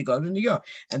 you need to go to New York.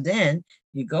 And then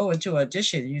you go into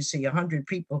audition, you see 100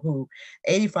 people who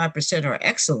 85% are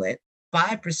excellent,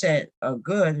 5% are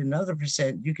good, another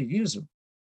percent you could use them.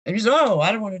 And you say, oh,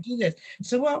 I don't want to do this.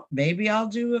 So, well, maybe I'll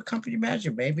do a company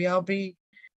manager. Maybe I'll be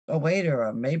a waiter,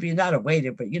 or maybe not a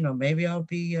waiter, but, maybe I'll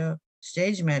be a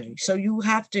stage manager. So you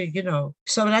have to,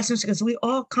 so that's because we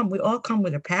all come with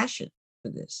a passion for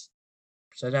this.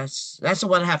 So that's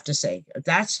what I have to say.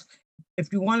 That's,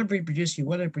 if you want to be produced, you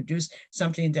want to produce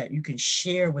something that you can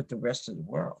share with the rest of the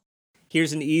world.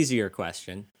 Here's an easier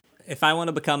question. If I want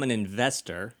to become an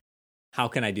investor, how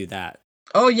can I do that?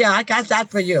 Oh, yeah, I got that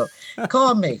for you.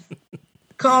 Call me.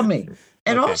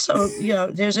 And okay. Also,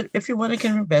 if you want to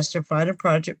become an investor, find a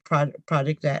product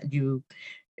that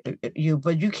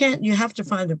but you have to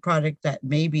find a product that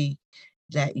maybe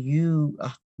that you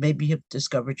maybe have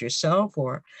discovered yourself,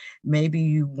 or maybe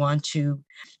you want to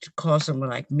call someone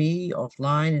like me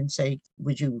offline and say,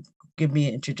 would you give me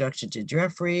an introduction to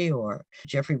Jeffrey or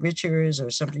Jeffrey Richards or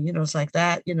something, it's like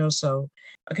that, so,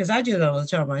 because I do that all the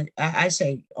time. I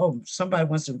say, oh, somebody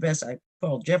wants to invest, I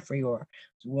call Jeffrey, or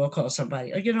we'll call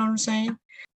somebody, you know what I'm saying?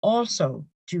 Also,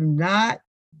 do not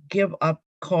give up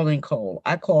calling cold.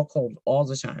 I call cold all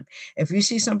the time. If you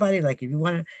see somebody, like if you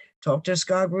want to talk to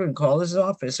Scott Gruden, call his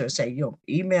office or say,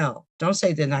 email. Don't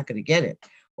say they're not going to get it.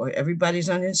 Or everybody's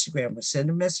on Instagram, or send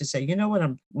a message, say, you know what,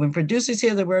 when producers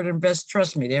hear the word invest,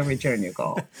 trust me, they'll return your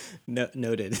call.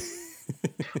 Noted.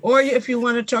 Or if you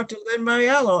want to talk to Lynn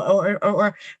Mariello,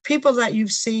 or people that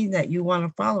you've seen that you want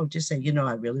to follow, just say,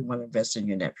 I really want to invest in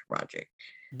your next project.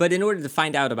 But in order to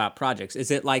find out about projects, is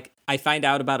it like I find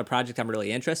out about a project I'm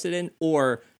really interested in,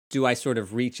 or do I sort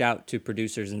of reach out to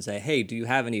producers and say, hey, do you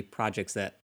have any projects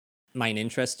that might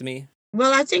interest me?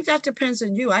 Well, I think that depends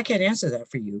on you. I can't answer that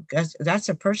for you. That's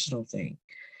a personal thing.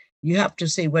 You have to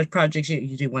see what projects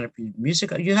you do want to be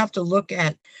musical. You have to look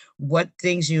at what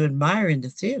things you admire in the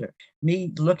theater.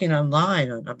 Me looking online,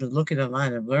 I've been looking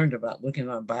online. I've learned about looking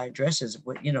on buying dresses.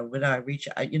 When I reach,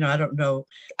 I don't know.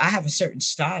 I have a certain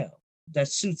style that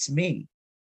suits me.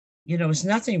 It's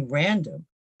nothing random,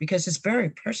 because it's very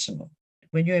personal.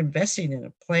 when you're investing in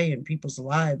a play in people's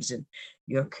lives and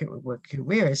your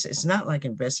careers, it's not like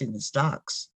investing in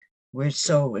stocks where it's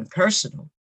so impersonal.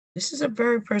 This is a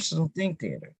very personal thing,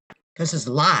 theater, because it's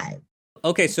live.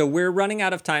 Okay, so we're running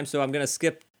out of time, so I'm going to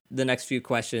skip the next few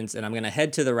questions and I'm going to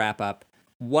head to the wrap up.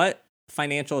 What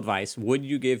financial advice would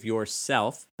you give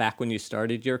yourself back when you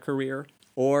started your career,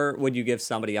 or would you give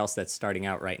somebody else that's starting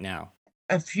out right now?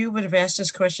 If you would have asked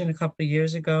this question a couple of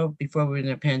years ago, before we were in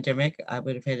a pandemic, I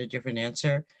would have had a different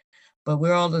answer. But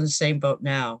we're all in the same boat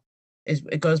now.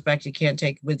 It goes back to you can't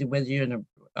take it with you whether you're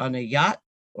on a yacht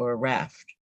or a raft.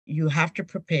 You have to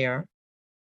prepare,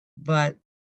 but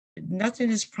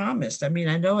nothing is promised. I mean,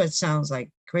 I know it sounds like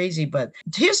crazy, but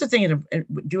here's the thing: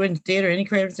 doing theater, any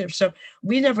creative stuff,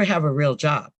 we never have a real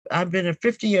job. I've been a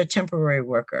 50-year temporary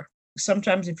worker.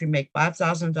 Sometimes if you make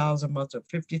 $5,000 a month or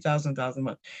 $50,000 a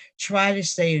month, try to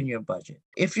stay in your budget.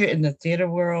 If you're in the theater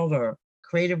world or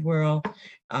creative world,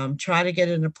 try to get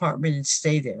an apartment and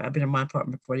stay there. I've been in my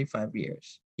apartment 45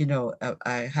 years.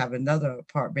 I have another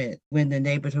apartment when the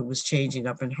neighborhood was changing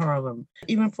up in Harlem.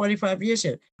 Even 45 years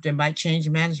ago, they might change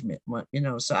management,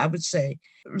 so I would say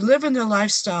live in the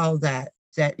lifestyle that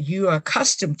you are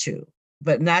accustomed to,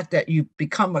 but not that you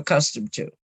become accustomed to.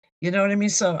 You know what I mean?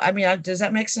 So, I mean, does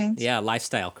that make sense? Yeah,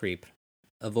 lifestyle creep.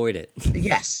 Avoid it.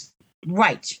 Yes,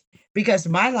 right. Because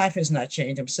my life has not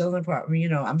changed. I'm still in the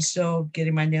apartment. I'm still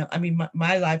getting my nail. I mean,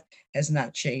 my life has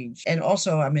not changed. And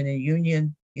also, I'm in a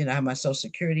union. I have my Social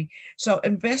Security. So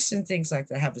invest in things like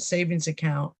that. Have a savings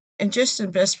account and just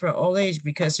invest for old age,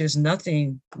 because there's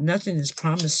nothing is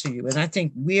promised to you. And I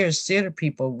think we as theater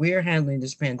people, we're handling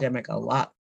this pandemic a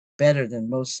lot better than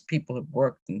most people have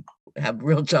worked and have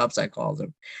real jobs, I call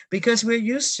them, because we're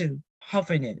used to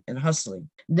huffing it and hustling.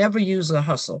 Never use a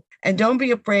hustle. And don't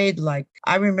be afraid. Like,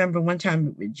 I remember one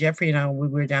time Jeffrey and I, we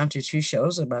were down to 2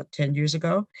 shows about 10 years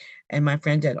ago. And my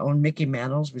friend that owned Mickey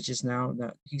Mantles, which is now,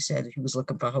 he said he was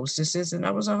looking for hostesses, and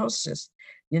I was a hostess.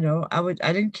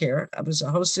 I didn't care. I was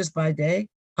a hostess by day,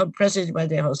 president by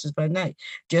day, hostess by night.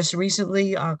 Just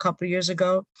recently, a couple of years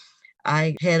ago,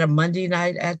 I had a Monday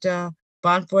night at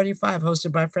Bond 45,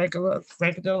 hosted by Frank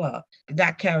Adela.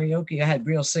 Not karaoke. I had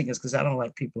real singers because I don't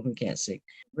like people who can't sing.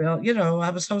 Well, I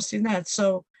was hosting that.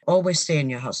 So always stay in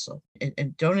your hustle,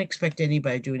 and don't expect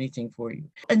anybody to do anything for you.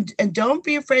 And don't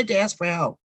be afraid to ask for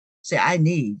help. Say, I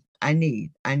need.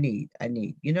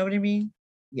 You know what I mean?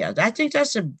 Yeah, I think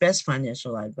that's the best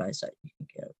financial advice you can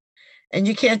give. And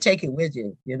you can't take it with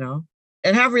you,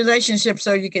 and have relationships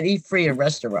so you can eat free in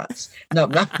restaurants. No.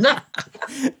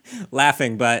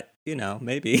 Laughing, but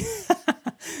maybe.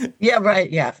 Yeah,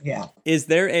 right. Yeah. Is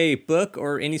there a book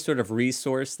or any sort of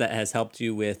resource that has helped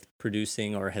you with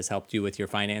producing or has helped you with your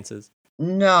finances?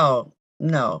 No,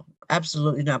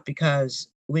 absolutely not. Because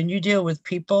when you deal with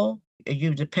people,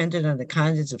 you're dependent on the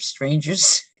kindness of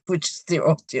strangers, which is their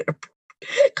own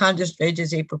kind of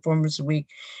strangers, 8 performances a week.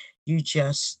 You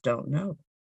just don't know.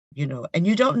 And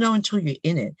you don't know until you're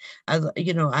in it.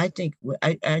 I think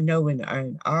I know in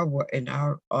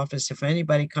our office, if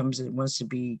anybody comes and wants to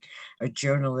be a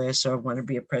journalist or want to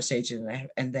be a press agent,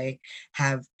 and they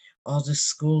have all the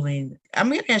schooling, I'm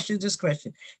going to ask you this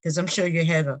question because I'm sure you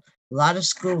had a lot of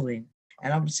schooling,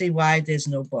 and I'm see why there's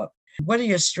no book. What are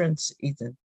your strengths,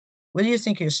 Ethan? What do you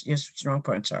think your strong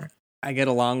points are? I get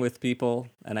along with people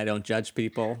and I don't judge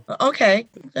people. Okay,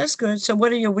 that's good. So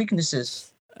what are your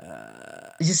weaknesses?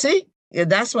 You see,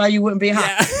 that's why you wouldn't be hot.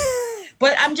 Yeah.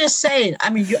 But I'm just saying. I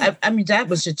mean, that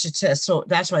was your test. So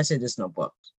that's why I said there's no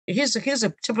book. Here's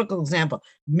a typical example.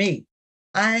 Me,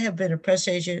 I have been a press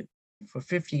agent for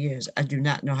 50 years. I do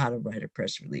not know how to write a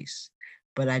press release,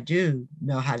 but I do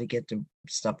know how to get the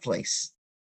stuff placed.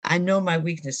 I know my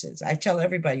weaknesses. I tell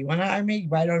everybody, you want to hire me,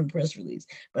 write on a press release.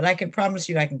 But I can promise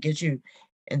you, I can get you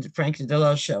in the Frank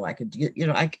Adela show. I could get,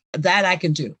 I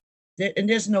can do. And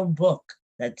there's no book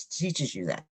that teaches you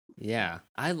that. Yeah,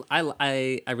 I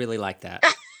really like that.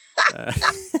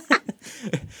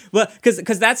 Well,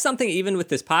 because that's something even with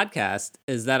this podcast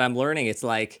is that I'm learning. It's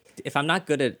like if I'm not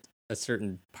good at a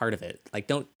certain part of it, like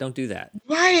don't do that.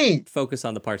 Right. Focus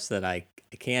on the parts that I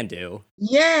can do.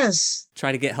 Yes.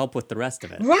 Try to get help with the rest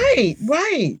of it. Right.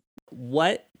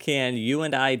 What can you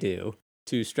and I do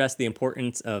to stress the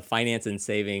importance of finance and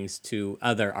savings to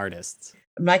other artists?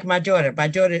 Like my daughter,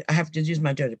 I have to use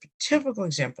my daughter. Typical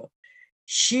example.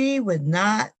 She would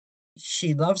not,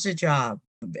 she loves a job.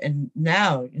 And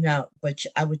now, but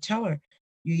I would tell her,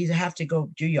 you either have to go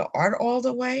do your art all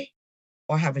the way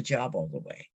or have a job all the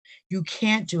way. You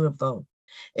can't do it both.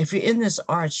 If you're in this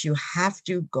arts, you have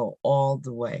to go all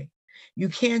the way. You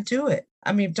can't do it.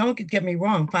 I mean, don't get me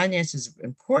wrong, finance is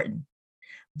important,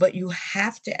 but you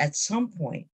have to, at some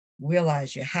point,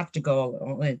 realize you have to go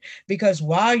all in, because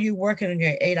while you're working on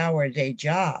your 8 hour a day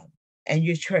job and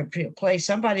you try to play,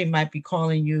 somebody might be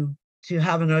calling you to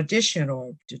have an audition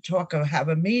or to talk or have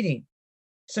a meeting.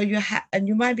 So and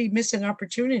you might be missing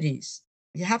opportunities.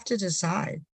 You have to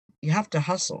decide. You have to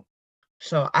hustle.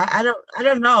 So I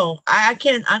don't know. I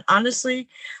can't honestly.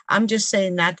 I'm just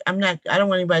saying that I'm not. I don't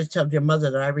want anybody to tell your mother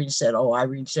that Irene said. Oh,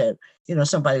 Irene said.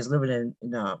 Somebody's living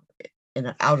in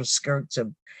the outer skirts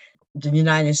of the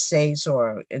United States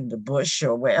or in the bush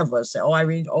or wherever. Say, oh,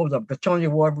 Irene. Oh, the Batonia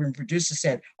Warburton producer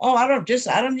said. Oh, I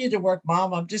don't need to work,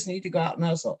 Mom. I just need to go out and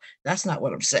hustle. That's not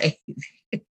what I'm saying.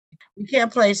 You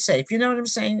can't play safe. You know what I'm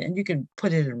saying? And you can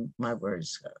put it in my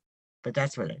words, but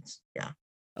that's what it is. Yeah.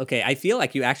 Okay, I feel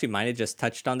like you actually might have just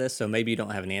touched on this, so maybe you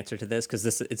don't have an answer to this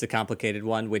because it's a complicated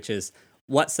one, which is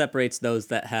what separates those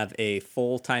that have a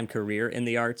full-time career in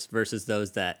the arts versus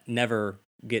those that never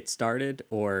get started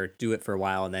or do it for a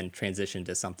while and then transition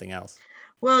to something else?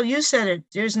 Well, you said it.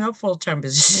 There's no full-time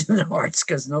position in the arts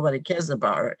because nobody cares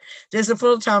about it. There's a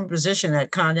full-time position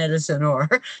at Con Edison or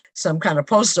some kind of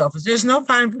post office. There's no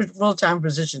full-time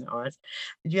position in arts.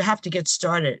 You have to get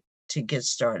started to get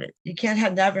started. You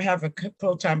can't never have a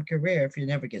full-time career if you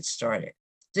never get started.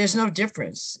 There's no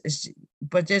difference.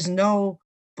 But there's no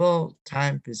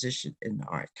full-time position in the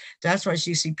art. That's why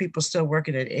you see people still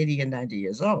working at 80 and 90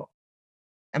 years old.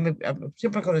 I'm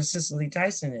typical of Cicely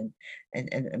Tyson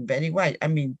and Betty White. I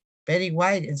mean, Betty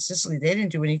White and Cicely, they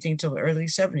didn't do anything until the early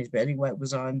 70s. Betty White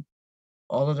was on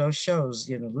all of those shows,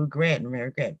 Lou Grant and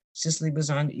Mary Grant. Cicely was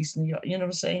on East New York, you know what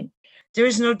I'm saying? There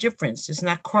is no difference. It's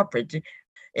not corporate.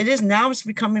 It is now, it's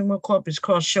becoming more corporate. It's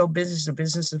called show business, the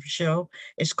business of show.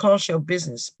 It's called show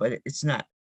business, but it's not.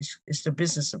 It's the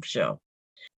business of show.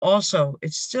 Also,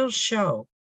 it's still show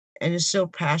and it's still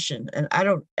passion. And I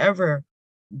don't ever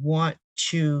want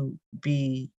to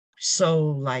be so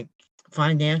like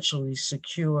financially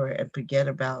secure and forget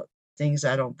about things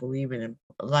I don't believe in. And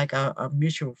like our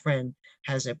mutual friend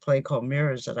has a play called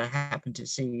Mirrors that I happen to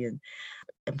see, and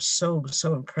I'm so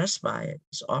impressed by it.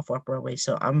 It's off Broadway.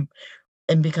 So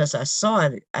and because I saw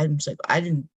it, I'm like, I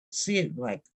didn't see it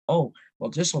like, oh, well,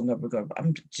 this will never go.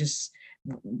 I'm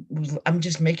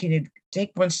just making it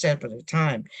take one step at a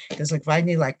time. Because like if I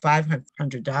need like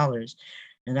 $500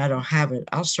 and I don't have it,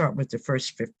 I'll start with the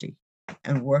first 50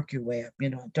 and work your way up.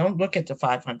 Don't look at the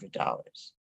 $500.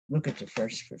 Look at the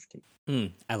first 50.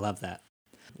 I love that.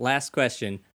 Last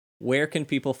question. Where can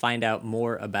people find out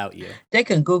more about you? They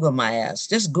can Google my ass.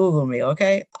 Just Google me,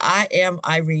 okay? I am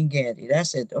Irene Gandy.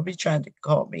 That's it. Don't be trying to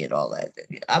call me and all that.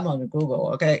 I'm on the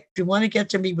Google, okay? If you want to get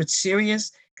to me with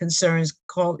serious concerns,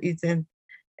 call Ethan,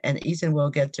 and Ethan will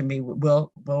get to me.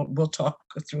 We'll talk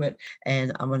through it.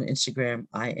 And I'm on Instagram.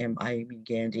 I am Irene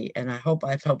Gandy. And I hope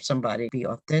I've helped somebody be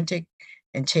authentic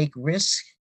and take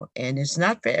risks. And it's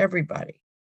not for everybody.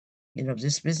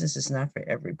 This business is not for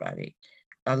everybody.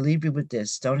 I'll leave you with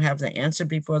this. Don't have the answer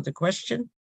before the question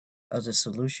or the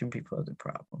solution before the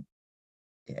problem.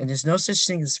 And there's no such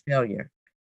thing as failure.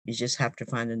 You just have to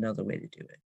find another way to do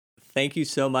it. Thank you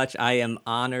so much. I am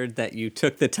honored that you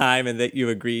took the time and that you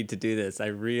agreed to do this. I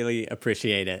really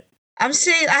appreciate it. I'm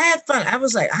saying I had fun. I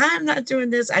was like, I'm not doing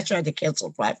this. I tried to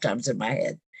cancel 5 times in my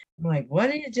head. I'm like,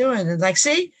 what are you doing? And like,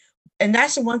 see, and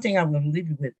that's the one thing I'm going to leave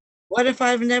you with. What if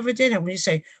I never did it? When you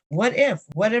say, what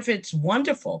if it's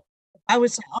wonderful? I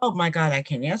would say, oh my God, I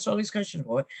can't answer all these questions.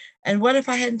 And what if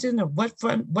I hadn't done it? What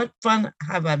fun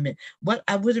have I missed?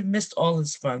 I would have missed all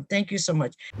this fun. Thank you so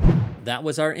much. That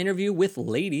was our interview with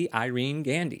Lady Irene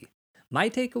Gandy. My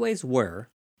takeaways were,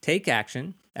 take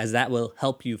action, as that will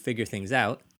help you figure things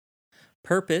out.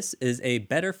 Purpose is a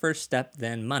better first step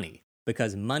than money,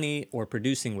 because money or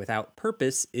producing without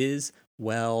purpose is,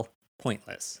 well,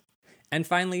 pointless. And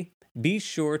finally, be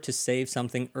sure to save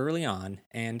something early on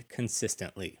and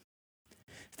consistently.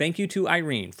 Thank you to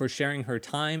Irene for sharing her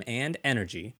time and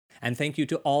energy, and thank you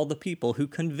to all the people who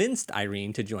convinced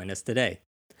Irene to join us today.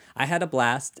 I had a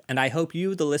blast, and I hope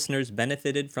you, the listeners,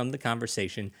 benefited from the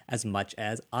conversation as much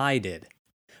as I did.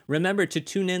 Remember to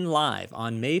tune in live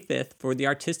on May 5th for the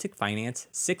Artistic Finance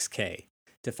 6K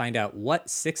to find out what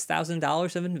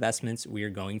 $6,000 of investments we are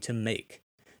going to make.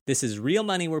 This is real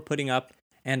money we're putting up,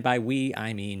 and by we,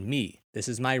 I mean me. This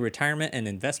is my retirement and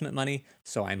investment money,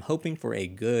 so I'm hoping for a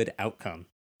good outcome.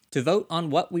 To vote on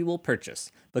what we will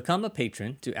purchase, become a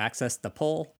patron to access the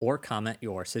poll or comment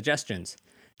your suggestions.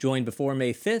 Join before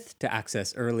May 5th to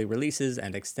access early releases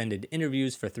and extended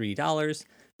interviews for $3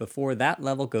 before that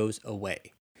level goes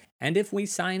away. And if we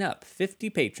sign up 50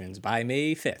 patrons by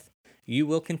May 5th, you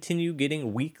will continue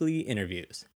getting weekly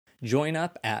interviews. Join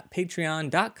up at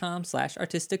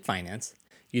patreon.com/artisticfinance.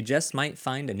 You just might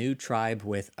find a new tribe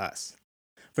with us.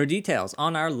 For details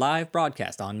on our live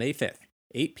broadcast on May 5th,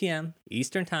 8 p.m.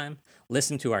 Eastern Time,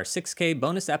 listen to our 6K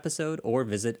bonus episode or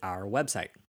visit our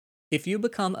website. If you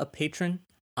become a patron,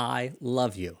 I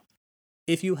love you.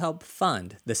 If you help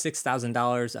fund the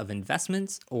 $6,000 of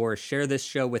investments or share this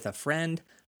show with a friend,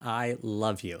 I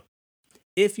love you.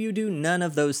 If you do none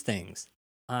of those things,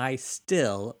 I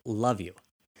still love you.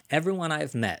 Everyone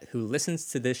I've met who listens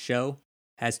to this show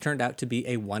has turned out to be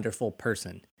a wonderful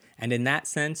person, and in that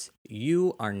sense,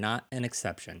 you are not an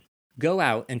exception. Go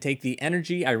out and take the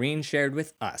energy Irene shared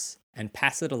with us and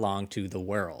pass it along to the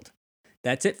world.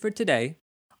 That's it for today.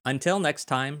 Until next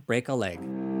time, break a leg.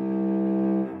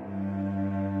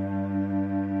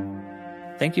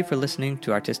 Thank you for listening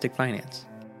to Artistic Finance.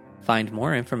 Find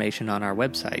more information on our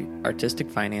website,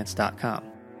 artisticfinance.com.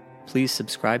 Please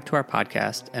subscribe to our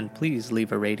podcast and please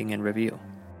leave a rating and review.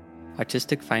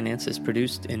 Artistic Finance is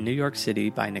produced in New York City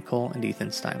by Nicole and Ethan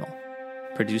Steimel.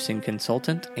 Producing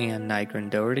consultant Ann Nygren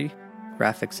Doherty.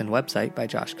 Graphics and website by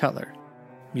Josh Cutler.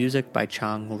 Music by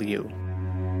Chong Liu.